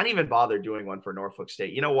 I didn't even bother doing one for Norfolk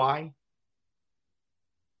State. You know why?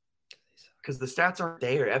 Because the stats aren't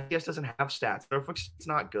there. FBS doesn't have stats. Norfolk State's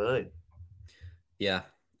not good. Yeah.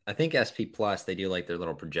 I think SP Plus, they do like their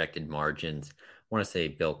little projected margins. I want to say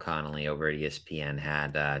Bill Connolly over at ESPN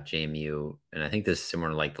had JMU, and I think this is similar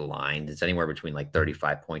to like the line. It's anywhere between like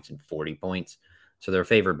 35 points and 40 points. So they're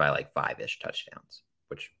favored by like 5-ish touchdowns,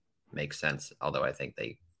 which makes sense. Although I think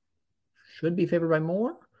they should be favored by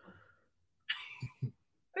more. I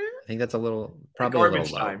think that's probably a little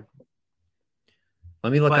low. Time.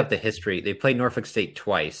 Let me look up the history. They played Norfolk State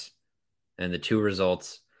twice, and the two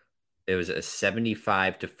results, it was a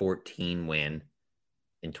 75-14 win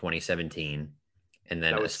in 2017. And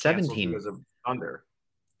then a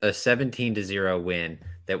 17-0 win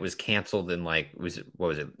that was canceled in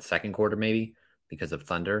second quarter maybe because of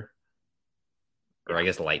thunder, or I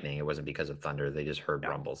guess lightning. It wasn't because of thunder. They just heard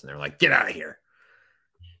rumbles and they're like, "Get out of here!"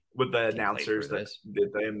 With the announcers, the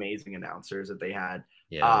amazing announcers that they had.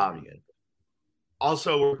 Yeah, that was pretty good.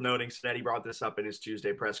 Also worth noting, Snetti brought this up in his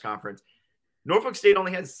Tuesday press conference. Norfolk State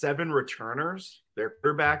only has 7 returners. Their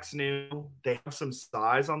quarterback's new. They have some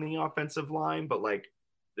size on the offensive line, but like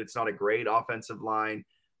it's not a great offensive line.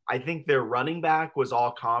 I think their running back was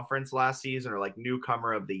all conference last season or like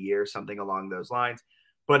newcomer of the year, something along those lines.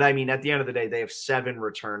 But I mean, at the end of the day, they have 7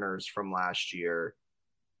 returners from last year.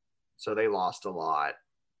 So they lost a lot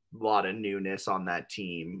of newness on that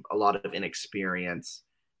team, a lot of inexperience.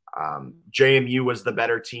 JMU was the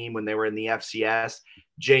better team when they were in the FCS.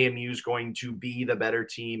 JMU is going to be the better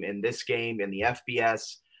team in this game in the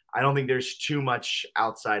FBS. I don't think there's too much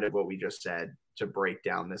outside of what we just said to break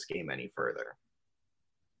down this game any further.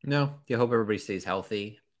 No, I hope everybody stays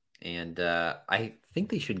healthy. And I think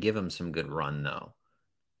they should give them some good run, though.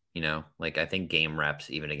 You know, like I think game reps,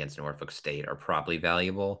 even against Norfolk State, are probably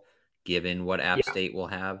valuable given what App State will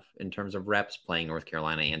have in terms of reps playing North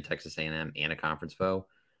Carolina and Texas A&M and a conference foe.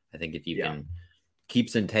 I think if you can keep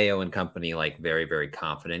Centeio and company like very, very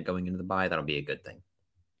confident going into the bye, that'll be a good thing.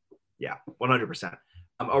 Yeah, 100%.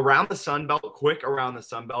 Around the Sun Belt,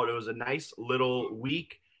 it was a nice little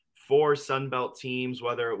week for Sun Belt teams,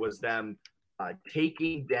 whether it was them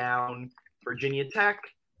taking down Virginia Tech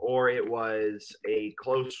or it was a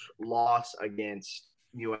close loss against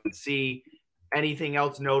UNC. Anything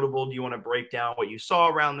else notable? Do you want to break down what you saw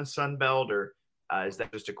around the Sun Belt, or is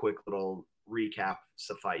that just a quick little recap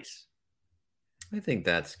suffice? I think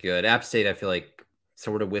that's good. App State, I feel like,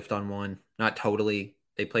 sort of whiffed on one. Not totally.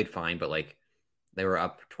 They played fine, but like they were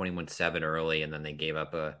up 21-7 early, and then they gave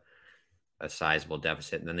up a sizable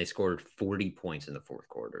deficit, and then they scored 40 points in the fourth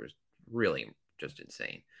quarter. It was really just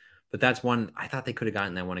insane. But that's one. I thought they could have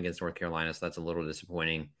gotten that one against North Carolina, so that's a little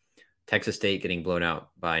disappointing. Texas State getting blown out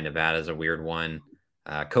by Nevada is a weird one.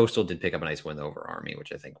 Coastal did pick up a nice win over Army,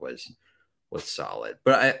 which I think was solid.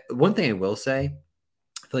 But one thing I will say,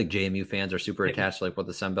 I feel like JMU fans are super attached to like what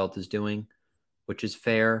the Sun Belt is doing, which is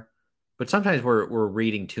fair. But sometimes we're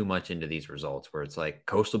reading too much into these results where it's like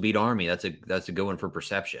Coastal beat Army. That's a good one for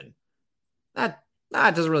perception. That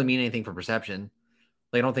doesn't really mean anything for perception.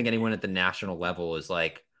 Like, I don't think anyone at the national level is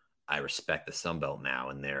like, I respect the Sun Belt now,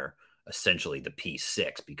 and they're essentially the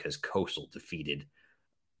P6 because Coastal defeated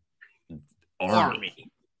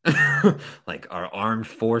Army. Like our armed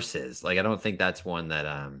forces. Like, I don't think that's one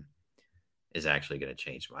that is actually going to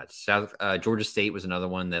change much. Georgia State was another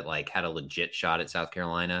one that like had a legit shot at South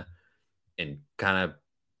Carolina and kind of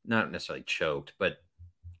not necessarily choked, but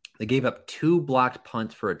they gave up 2 blocked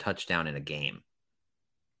punts for a touchdown in a game.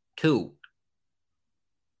 2.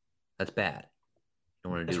 That's bad. You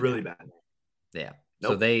don't want to do It's really that. bad. Yeah.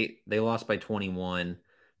 Nope. So they lost by 21,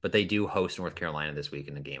 but they do host North Carolina this week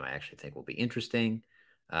in a game I actually think will be interesting.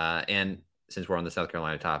 And since we're on the South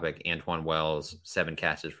Carolina topic, Antoine Wells, 7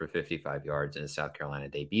 catches for 55 yards in his South Carolina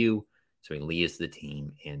debut. So he leads the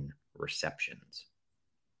team in receptions.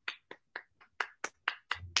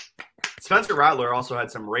 Spencer Rattler also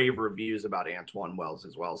had some rave reviews about Antoine Wells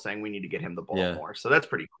as well, saying we need to get him the ball more. So that's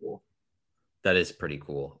pretty cool. That is pretty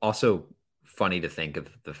cool. Also funny to think of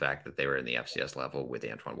the fact that they were in the FCS level with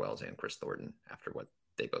Antoine Wells and Chris Thornton after what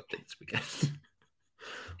they both did this weekend.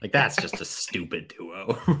 Like, that's just a stupid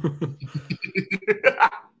duo.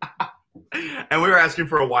 And we were asking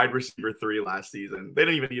for a wide receiver 3 last season. They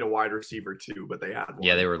didn't even need a wide receiver 2, but they had one.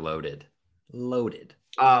 Yeah, they were loaded.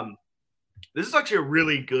 This is actually a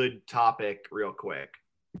really good topic real quick.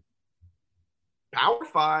 Power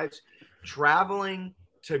 5s traveling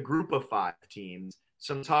to Group of 5 teams.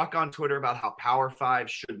 Some talk on Twitter about how Power 5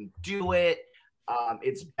 shouldn't do it.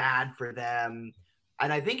 It's bad for them.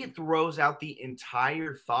 And I think it throws out the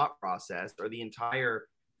entire thought process or the entire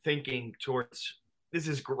thinking towards this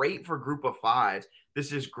is great for Group of 5s.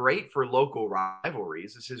 This is great for local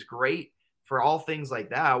rivalries. This is great for all things like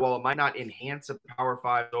that. While it might not enhance a Power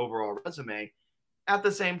 5's overall resume, at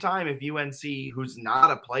the same time, if UNC, who's not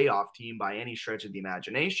a playoff team by any stretch of the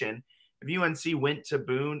imagination, if UNC went to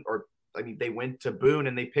Boone, they went to Boone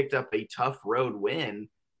and they picked up a tough road win,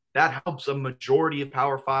 that helps a majority of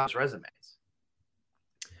Power 5's resumes.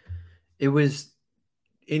 It was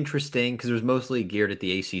interesting because it was mostly geared at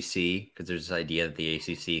the ACC because there's this idea that the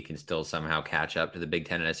ACC can still somehow catch up to the Big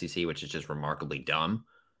Ten and SEC, which is just remarkably dumb.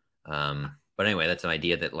 But anyway, that's an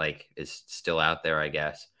idea that like is still out there, I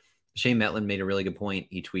guess. Shane Metland made a really good point.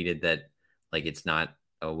 He tweeted that like it's not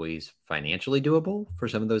always financially doable for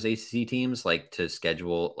some of those ACC teams, like to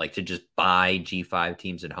schedule, like to just buy G5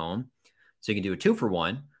 teams at home. So you can do a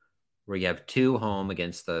 2-for-1 where you have 2 home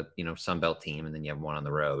against the, Sun Belt team, and then you have 1 on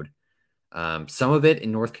the road. Some of it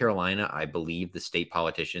in North Carolina, I believe the state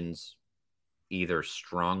politicians either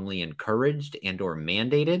strongly encouraged and or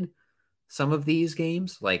mandated some of these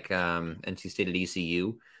games, like NC State at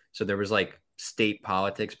ECU. So there was like state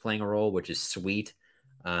politics playing a role, which is sweet.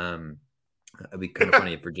 It'd be kind of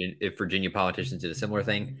funny if Virginia politicians did a similar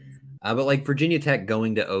thing. But like Virginia Tech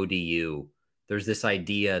going to ODU, there's this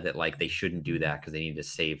idea that like they shouldn't do that because they need to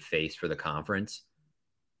save face for the conference.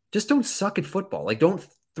 Just don't suck at football. Like, don't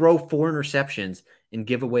throw 4 interceptions and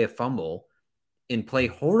give away a fumble and play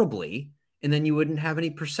horribly, and then you wouldn't have any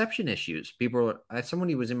perception issues. Someone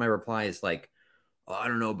who was in my reply is like, oh, I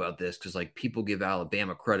don't know about this because like people give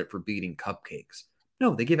Alabama credit for beating cupcakes.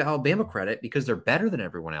 No, they give Alabama credit because they're better than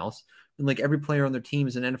everyone else, and like every player on their team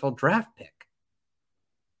is an NFL draft pick.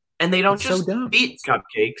 And they don't just beat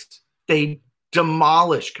cupcakes; they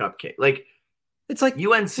demolish cupcakes. Like, it's like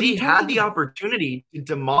UNC had the opportunity to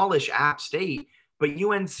demolish App State, but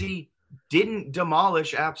UNC didn't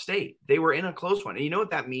demolish App State. They were in a close one. And you know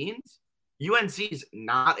what that means? UNC is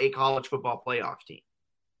not a college football playoff team.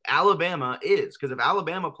 Alabama is, because if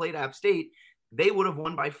Alabama played App State, they would have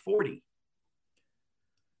won by 40.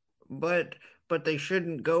 But they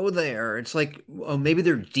shouldn't go there. It's like, well, maybe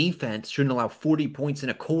their defense shouldn't allow 40 points in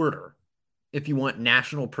a quarter if you want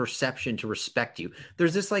national perception to respect you.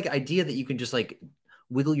 There's this like idea that you can just like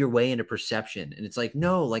wiggle your way into perception. And it's like,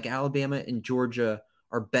 no, like Alabama and Georgia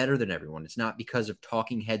are better than everyone. It's not because of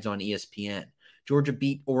talking heads on ESPN. Georgia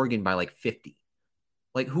beat Oregon by like 50.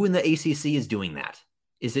 Like, who in the ACC is doing that?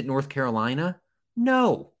 Is it North Carolina?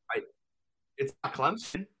 No. It's not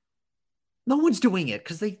Clemson. No one's doing it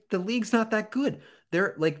because the league's not that good.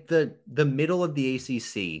 They're like the middle of the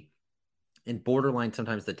ACC and borderline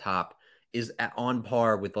sometimes the top is on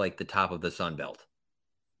par with like the top of the Sun Belt.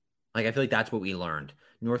 Like, I feel like that's what we learned.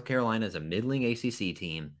 North Carolina is a middling ACC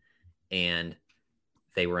team, and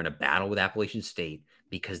they were in a battle with Appalachian State.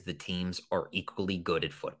 because the teams are equally good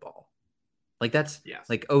at football. Like that's Yes.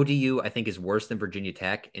 like ODU, I think, is worse than Virginia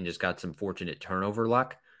Tech and just got some fortunate turnover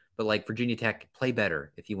luck. But like Virginia Tech, play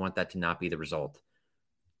better if you want that to not be the result.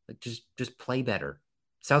 Like just play better.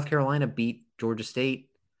 South Carolina beat Georgia State.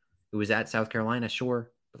 It was at South Carolina,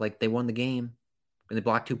 sure, but like they won the game and they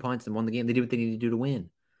blocked 2 punts and won the game. They did what they needed to do to win.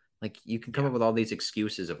 Like you can come up with all these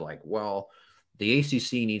excuses of like, well, the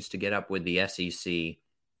ACC needs to get up with the SEC.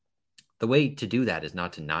 The way to do that is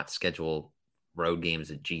not to not schedule road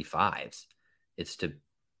games at G5s. It's to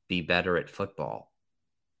be better at football.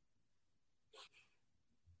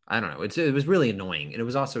 I don't know. It was really annoying. And it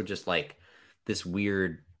was also just like this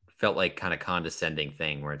weird, felt like kind of condescending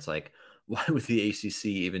thing where it's like, why would the ACC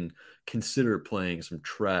even consider playing some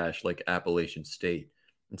trash like Appalachian State?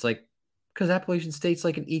 It's like, because Appalachian State's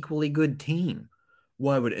like an equally good team.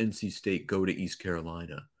 Why would NC State go to East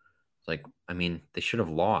Carolina? It's like, I mean, they should have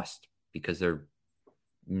lost because they're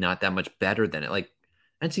not that much better than it. Like,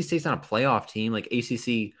 NC State's not a playoff team. Like,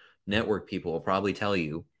 ACC network people will probably tell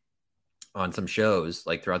you on some shows,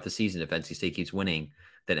 like throughout the season, if NC State keeps winning,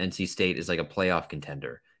 that NC State is like a playoff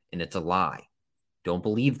contender. And it's a lie. Don't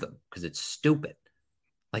believe them because it's stupid.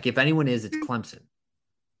 Like, if anyone is, it's Clemson.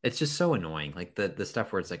 It's just so annoying. Like the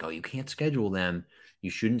stuff where it's like, oh, you can't schedule them. You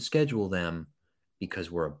shouldn't schedule them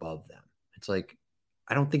because we're above them. It's like,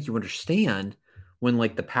 I don't think you understand when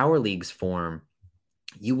like the power leagues form,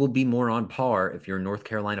 you will be more on par if you're North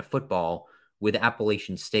Carolina football with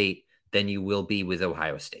Appalachian State than you will be with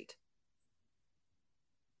Ohio State.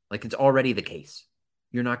 Like it's already the case.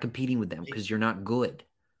 You're not competing with them because you're not good.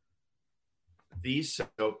 These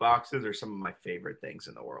soapboxes are some of my favorite things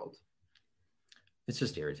in the world. It's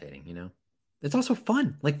just irritating, you know? It's also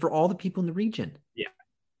fun, like for all the people in the region. Yeah.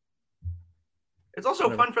 It's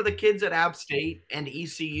also fun for the kids at App State and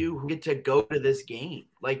ECU who get to go to this game.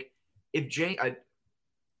 Like, if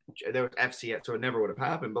there was FCS, so it never would have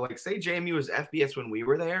happened. But like, say JMU was FBS when we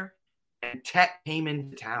were there, and Tech came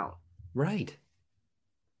into town. Right.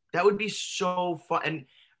 That would be so fun. And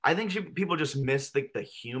I think people just miss like the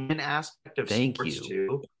human aspect of sports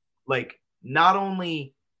too. Like, not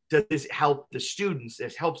only does this help the students,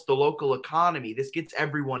 this helps the local economy. This gets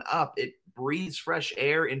everyone up. It breathes fresh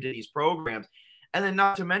air into these programs. And then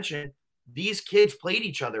not to mention, these kids played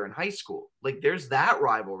each other in high school. Like, there's that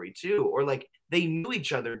rivalry too. Or like they knew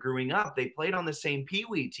each other growing up. They played on the same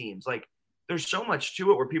Pee-wee teams. Like, there's so much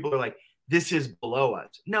to it where people are like, this is below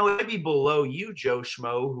us. No, it'd be below you, Joe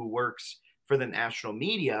Schmo, who works for the national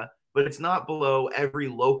media, but it's not below every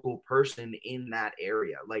local person in that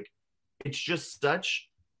area. Like, it's just such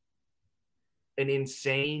an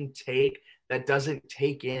insane take that doesn't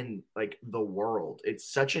take in like the world. It's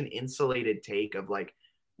such an insulated take of like,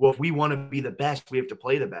 well, if we want to be the best, we have to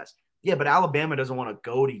play the best. Yeah, but Alabama doesn't want to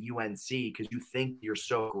go to UNC because you think you're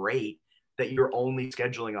so great that you're only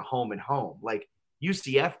scheduling a home and home. Like,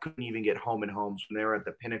 UCF couldn't even get home and homes when they were at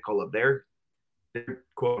the pinnacle of their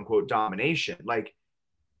quote unquote domination. Like,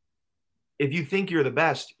 if you think you're the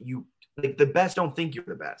best, the best don't think you're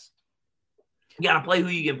the best. You got to play who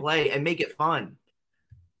you can play and make it fun.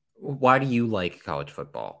 Why do you like college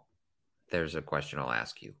football? There's a question I'll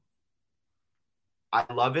ask you.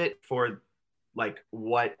 I love it for like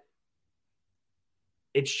what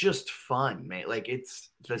it's just fun, man. Like, it's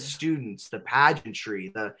the students, the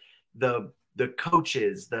pageantry, the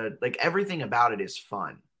coaches, like everything about it is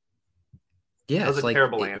fun. Yeah, that's a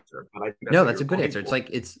terrible answer, but I think that's a good answer. It's like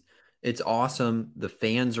it's awesome. The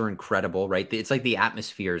fans are incredible, right? It's like the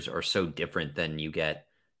atmospheres are so different than you get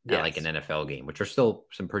at like an NFL game, which are still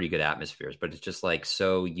some pretty good atmospheres, but it's just like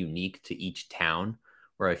so unique to each town.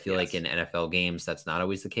 Where I feel like in NFL games, that's not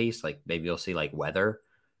always the case. Like maybe you'll see like weather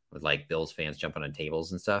with like Bills fans jumping on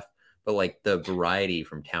tables and stuff, but like the variety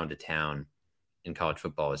from town to town in college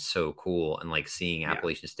football is so cool. And like seeing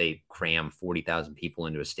Appalachian State cram 40,000 people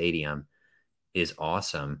into a stadium is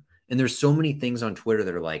awesome. And there's so many things on Twitter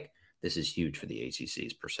that are like, this is huge for the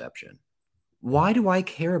ACC's perception. Why do I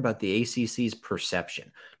care about the ACC's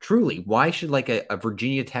perception? Truly, why should like a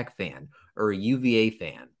Virginia Tech fan or a UVA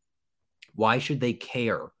fan, why should they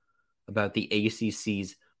care about the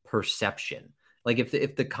ACC's perception? Like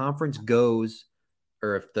if the conference goes,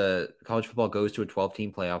 or if the college football goes to a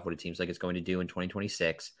 12-team playoff, what it seems like it's going to do in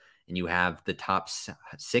 2026, and you have the top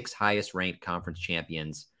 6 highest ranked conference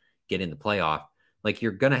champions get in the playoff, like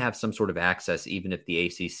you're going to have some sort of access, even if the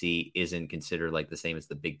ACC isn't considered like the same as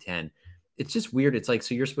the Big Ten. It's just weird. It's like,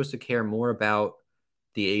 so you're supposed to care more about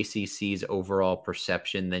the ACC's overall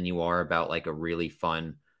perception than you are about like a really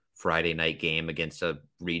fun Friday night game against a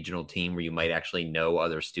regional team where you might actually know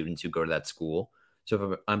other students who go to that school.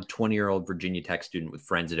 So if I'm a 20-year-old Virginia Tech student with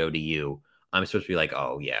friends at ODU, I'm supposed to be like,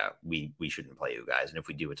 oh yeah, we shouldn't play you guys, and if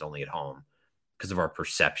we do, it's only at home because of our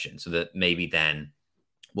perception. So that maybe then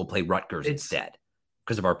we'll play Rutgers instead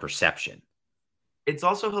because of our perception. It's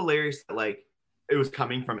also hilarious that like it was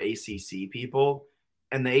coming from ACC people,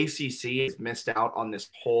 and the ACC has missed out on this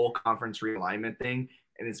whole conference realignment thing,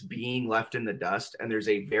 and it's being left in the dust. And there's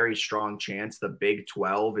a very strong chance the Big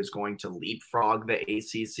 12 is going to leapfrog the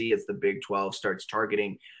ACC as the Big 12 starts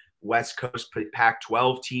targeting West Coast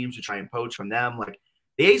Pac-12 teams to try and poach from them. Like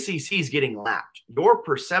the ACC is getting lapped. Your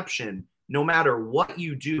perception, no matter what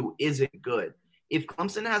you do, isn't good. If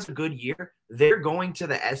Clemson has a good year, they're going to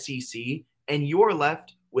the SEC, and you're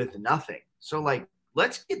left with nothing. So, like,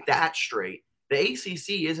 let's get that straight. The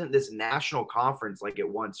ACC isn't this national conference like it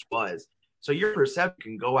once was. So your perception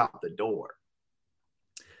can go out the door.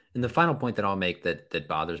 And the final point that I'll make that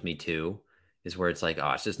bothers me too is where it's like,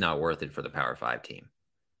 oh, it's just not worth it for the Power 5 team.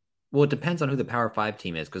 Well, it depends on who the Power 5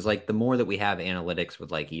 team is, because like the more that we have analytics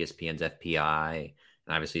with like ESPN's FPI,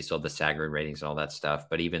 and obviously still the Sagard ratings and all that stuff,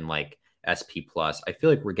 but even like SP Plus, I feel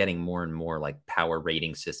like we're getting more and more like power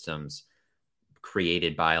rating systems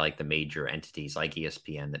created by like the major entities like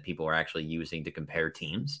ESPN that people are actually using to compare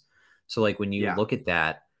teams. So like when you look at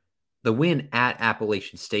that, the win at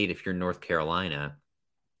Appalachian State, if you're North Carolina,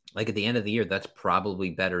 like at the end of the year, that's probably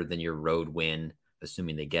better than your road win,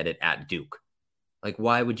 assuming they get it at Duke. Like,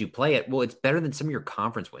 why would you play it? Well, it's better than some of your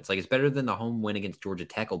conference wins. Like, it's better than the home win against Georgia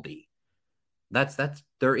Tech will be.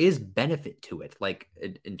 There is benefit to it, like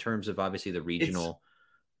in terms of obviously the regional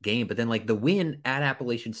game, but then like the win at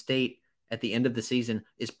Appalachian State at the end of the season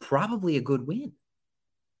is probably a good win.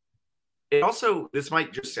 It also, this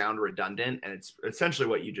might just sound redundant, and it's essentially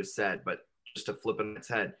what you just said, but just to flip it on its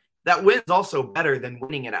head, that win is also better than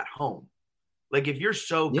winning it at home. Like if you're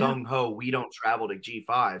so gung-ho, we don't travel to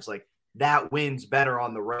G5s, like that win's better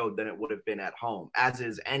on the road than it would have been at home, as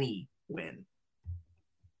is any win.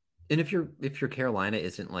 And if your Carolina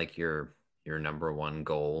isn't like your number one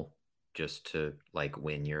goal just to like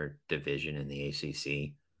win your division in the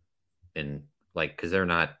ACC, and like because they're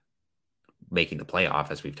not making the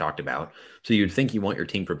playoff as we've talked about, so you'd think you want your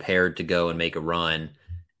team prepared to go and make a run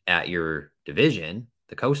at your division,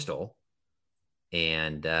 the Coastal,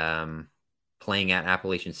 and playing at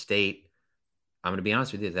Appalachian State. I'm going to be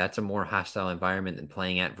honest with you, that's a more hostile environment than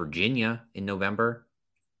playing at Virginia in November.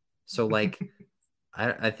 So like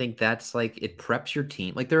I think that's like it preps your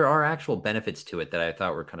team. Like there are actual benefits to it that I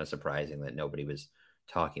thought were kind of surprising that nobody was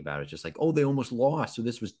talking about. It's just like, oh, they almost lost, so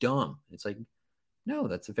this was dumb. It's like, no,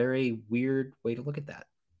 that's a very weird way to look at that.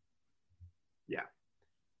 Yeah.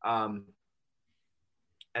 And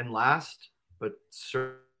last, but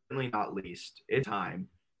certainly not least, it's time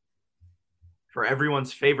for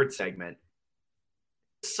everyone's favorite segment,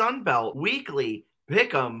 Sunbelt Weekly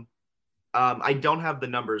Pick'em. I don't have the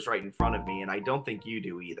numbers right in front of me, and I don't think you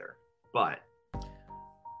do either, but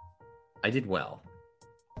I did well.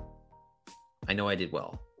 I know I did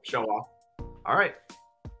well. Show off. All right.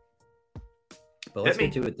 But let's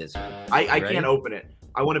get to it this week. I can't open it.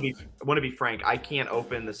 I want to be frank. I can't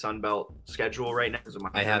open the Sunbelt schedule right now because of my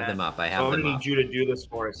internet. I have them up. I'm going to need you to do this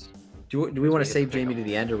for us. Do we want to save Jamie to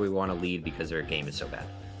the end, or we want to lead because their game is so bad?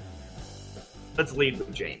 Let's lead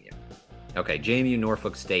with JMU. Okay, JMU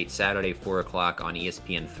Norfolk State, Saturday, 4 o'clock on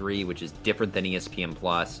ESPN3, which is different than ESPN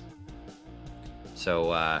Plus.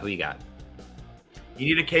 So who you got?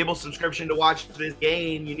 You need a cable subscription to watch this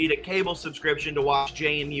game. You need a cable subscription to watch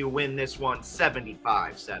JMU win this one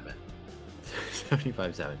 75-7.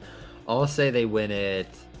 75-7. I'll say they win it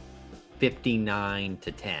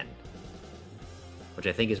 59-10, which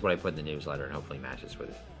I think is what I put in the newsletter and hopefully matches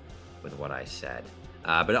with what I said.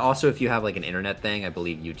 But also, if you have like an internet thing, I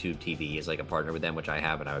believe YouTube TV is like a partner with them, which I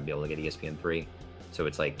have, and I would be able to get ESPN3. So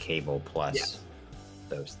it's like cable plus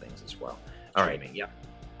those things as well. All right. Yep.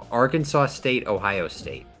 Arkansas State, Ohio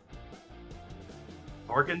State.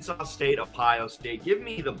 Arkansas State, Ohio State. Give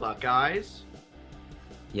me the Buckeyes.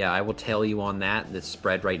 Yeah, I will tell you on that. The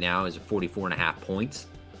spread right now is 44.5 points.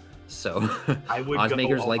 So I would odds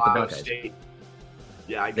makers like the Buckeyes. State.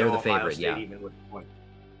 Yeah, they're the Ohio favorite. State even with the point.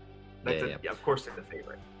 Yeah, of course they're the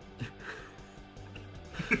favorite.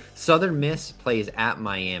 Southern Miss plays at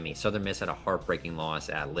Miami. Southern Miss had a heartbreaking loss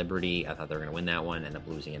at Liberty. I thought they were going to win that one, end up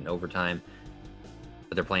losing in overtime.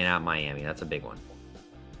 But they're playing out Miami. That's a big one.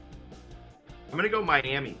 I'm going to go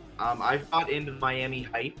Miami. I've bought into the Miami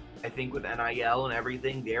hype. I think with NIL and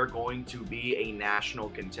everything, they're going to be a national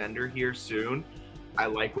contender here soon. I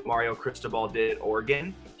like what Mario Cristobal did at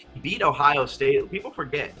Oregon. He beat Ohio State. People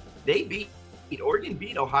forget. Oregon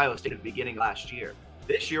beat Ohio State at the beginning last year.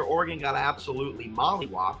 This year, Oregon got absolutely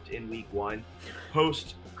mollywopped in week one.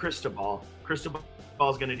 Post Cristobal. Cristobal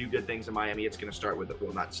basketball is going to do good things in Miami. It's going to start with it.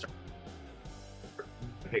 Will not start.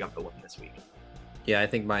 Pick up the win this week. Yeah, I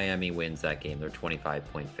think Miami wins that game. They're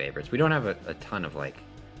 25-point favorites. We don't have a ton of like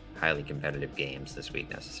highly competitive games this week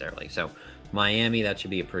necessarily. So Miami, that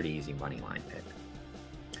should be a pretty easy money line pick.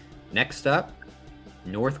 Next up,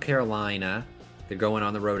 North Carolina. They're going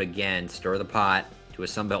on the road again, stir the pot to a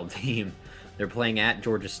Sun Belt team. They're playing at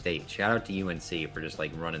Georgia State. Shout out to UNC for just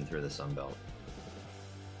like running through the Sun Belt.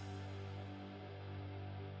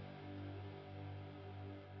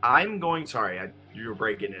 You were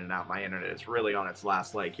breaking in and out. My internet is really on its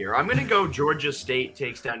last leg here. I'm going to go Georgia State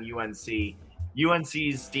takes down UNC.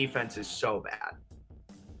 UNC's defense is so bad.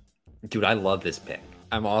 Dude, I love this pick.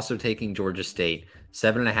 I'm also taking Georgia State,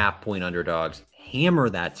 7.5-point underdogs. Hammer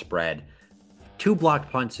that spread. 2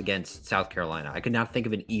 blocked punts against South Carolina. I could not think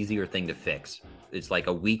of an easier thing to fix. It's like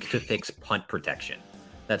a week to fix punt protection.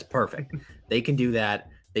 That's perfect. They can do that.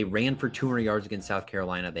 They ran for 200 yards against South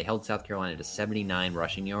Carolina. They held South Carolina to 79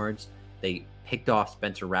 rushing yards. They picked off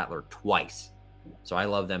Spencer Rattler twice. So I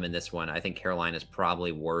love them in this one. I think Carolina's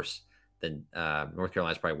probably worse than North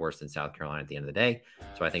Carolina's probably worse than South Carolina at the end of the day.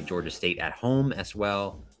 So I think Georgia State at home as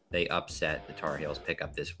well. They upset the Tar Heels, pick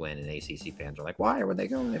up this win, and ACC fans are like, why would they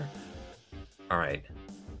go there? All right.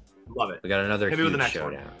 Love it. We got another huge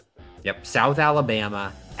showdown. Yep. South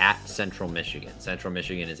Alabama at Central Michigan. Central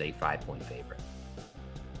Michigan is a 5-point favorite.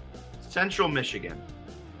 Central Michigan.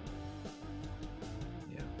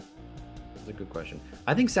 That's a good question.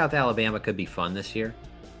 I think South Alabama could be fun this year.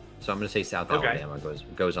 So I'm going to say South Alabama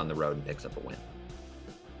goes on the road and picks up a win.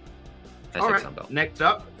 All right. Next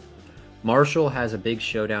up. Marshall has a big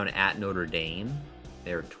showdown at Notre Dame.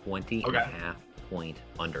 They're 20.5-point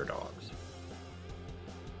underdogs.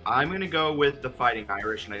 I'm going to go with the Fighting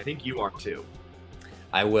Irish, and I think you are too.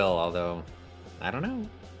 I will, although I don't know.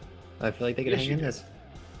 I feel like they could hang in this.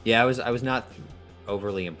 Yeah, I was not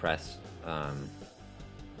overly impressed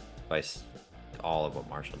by all of what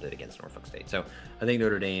Marshall did against Norfolk State. So I think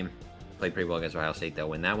Notre Dame played pretty well against Ohio State. They'll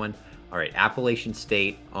win that one. All right, Appalachian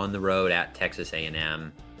State on the road at Texas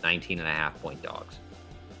A&M, 19.5-point dogs.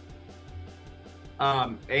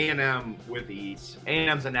 A&M with ease.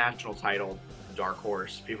 A&M's a national title dark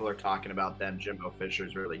horse. People are talking about them. Jimbo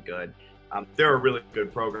Fisher's really good. They're a really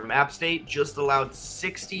good program. App State just allowed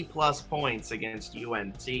 60-plus points against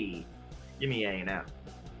UNC. Give me A&M.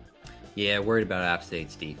 Yeah, worried about App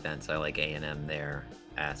State's defense. I like A&M there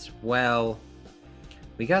as well.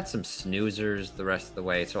 We got some snoozers the rest of the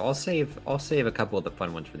way, so I'll save a couple of the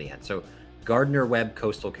fun ones for the end. So Gardner-Webb,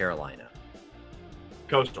 Coastal Carolina.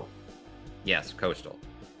 Coastal. Yes, Coastal.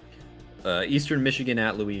 Eastern Michigan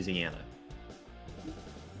at Louisiana.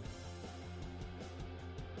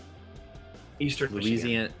 Eastern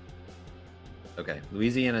Louisiana. Michigan. Okay,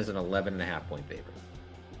 Louisiana is an 11.5-point favorite.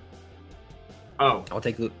 Oh, I'll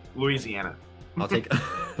take Louisiana. I'll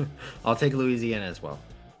take Louisiana as well.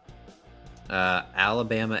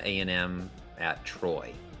 Alabama A&M at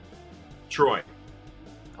Troy. Troy.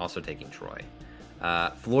 Also taking Troy.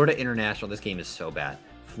 Florida International. This game is so bad.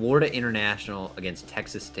 Florida International against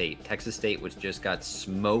Texas State. Texas State, which just got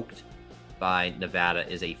smoked by Nevada,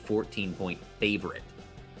 is a 14-point favorite.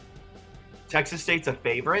 Texas State's a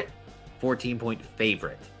favorite? 14-point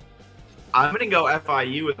favorite. I'm going to go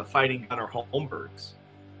FIU with the Fighting Gunner Holmbergs.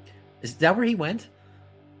 Is that where he went?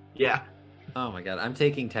 Yeah. Oh, my God. I'm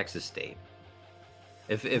taking Texas State.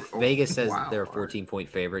 If Vegas says they're a 14-point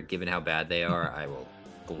favorite, given how bad they are, I will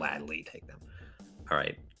gladly take them. All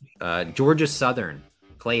right. Georgia Southern.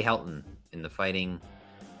 Clay Helton in the Fighting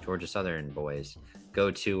Georgia Southern boys.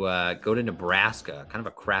 Go to Nebraska. Kind of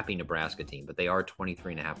a crappy Nebraska team, but they are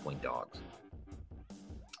 23.5-point dogs.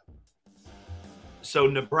 So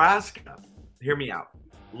Nebraska, hear me out,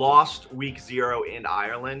 lost week 0 in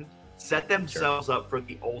Ireland, set themselves up for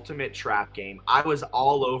the ultimate trap game. I was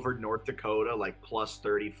all over North Dakota, like plus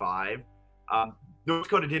 35. North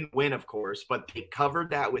Dakota didn't win, of course, but they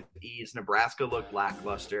covered that with ease. Nebraska looked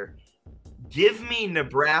lackluster. Give me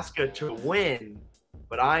Nebraska to win,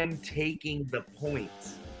 but I'm taking the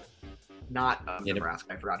points. Not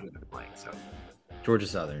Nebraska. I forgot who they're playing, so. Georgia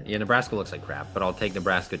Southern. Yeah, Nebraska looks like crap, but I'll take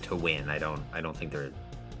Nebraska to win. I don't think they're.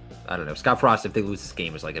 I don't know. Scott Frost, if they lose this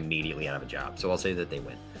game, is like immediately out of a job. So I'll say that they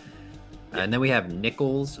win. Yeah. And then we have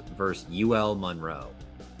Nichols versus UL Monroe.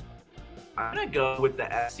 I'm gonna go with the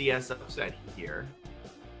FCS upset here.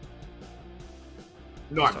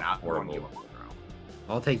 No, I'm not.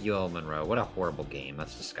 I'll take UL Monroe. What a horrible game.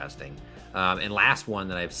 That's disgusting. And last one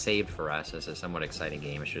that I've saved for us as a somewhat exciting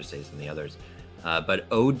game. I should say some of the others. But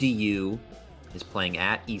ODU is playing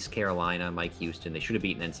at East Carolina. Mike Houston. They should have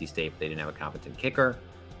beaten NC State, but they didn't have a competent kicker.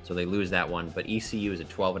 So they lose that one. But ECU is a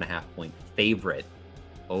 12.5-point favorite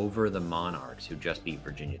over the Monarchs, who just beat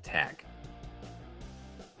Virginia Tech.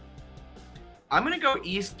 I'm going to go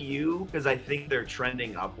ECU because I think they're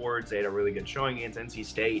trending upwards. They had a really good showing against NC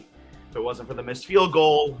State. If it wasn't for the missed field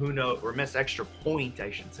goal, who knows, or missed extra point, I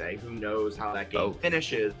should say, who knows how that game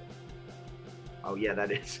finishes. Oh, yeah,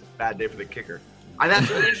 that is a bad day for the kicker. I'm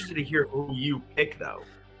actually interested to hear who you pick, though.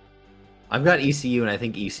 I've got ECU, and I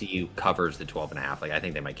think ECU covers the 12.5. Like, I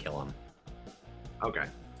think they might kill them. Okay.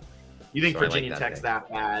 You think So Virginia Tech's that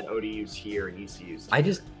bad, ODU's here, and ECU's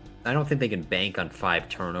here? I don't think they can bank on 5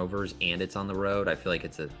 turnovers, and it's on the road. I feel like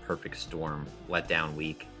it's a perfect storm, letdown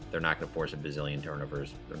week. They're not going to force a bazillion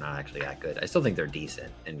turnovers. They're not actually that good. I still think they're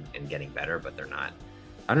decent and getting better, but they're not.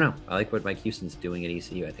 I don't know. I like what Mike Houston's doing at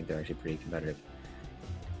ECU. I think they're actually pretty competitive.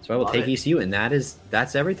 So I will take ECU, and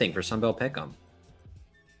that's everything for Sunbelt Pick'em.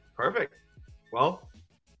 Perfect. Well,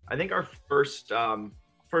 I think our first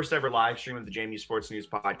ever live stream of the JMU Sports News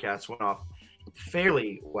podcast went off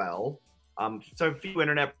fairly well. So a few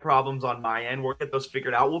internet problems on my end. We'll get those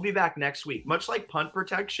figured out. We'll be back next week. Much like punt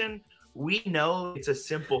protection, we know it's a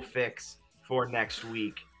simple fix for next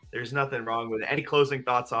week. There's nothing wrong with it. Any closing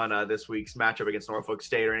thoughts on this week's matchup against Norfolk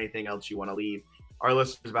State or anything else you want to leave our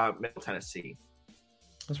listeners about Middle Tennessee?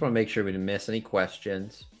 I just want to make sure we didn't miss any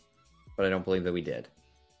questions, but I don't believe that we did.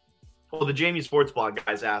 Well, the JMU Sports Blog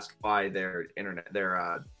guys asked why their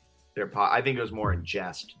I think it was more in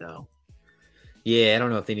jest, though. Yeah, I don't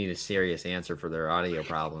know if they need a serious answer for their audio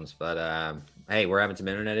problems, but hey, we're having some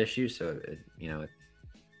internet issues, so if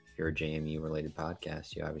you're a JMU related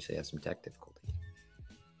podcast, you obviously have some tech difficulties.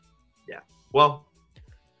 Yeah. Well,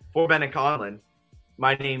 for Bennett Conlon,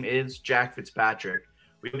 my name is Jack Fitzpatrick.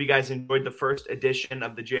 We hope you guys enjoyed the first edition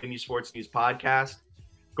of the JMU Sports News podcast.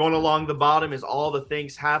 Going along the bottom is all the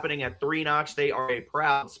things happening at 3 Notch. They are a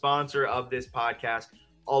proud sponsor of this podcast,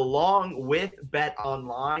 along with Bet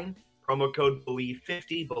Online. Promo code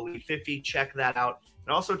BELIEVE50, BELIEVE50. Check that out.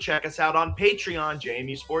 And also check us out on Patreon,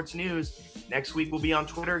 JMU Sports News. Next week we'll be on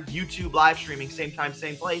Twitter, YouTube live streaming, same time,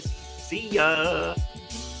 same place. See ya.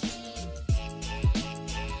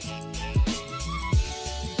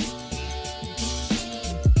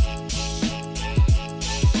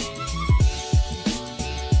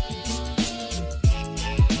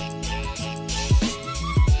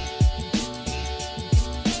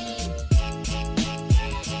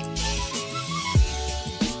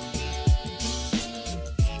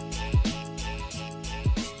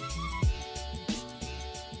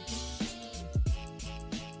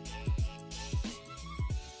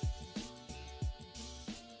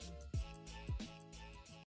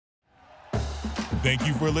 Thank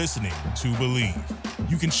you for listening to Believe.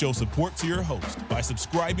 You can show support to your host by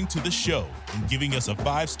subscribing to the show and giving us a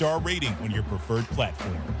 5-star rating on your preferred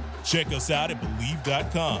platform. Check us out at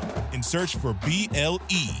Believe.com and search for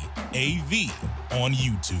BLEAV on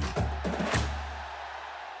YouTube.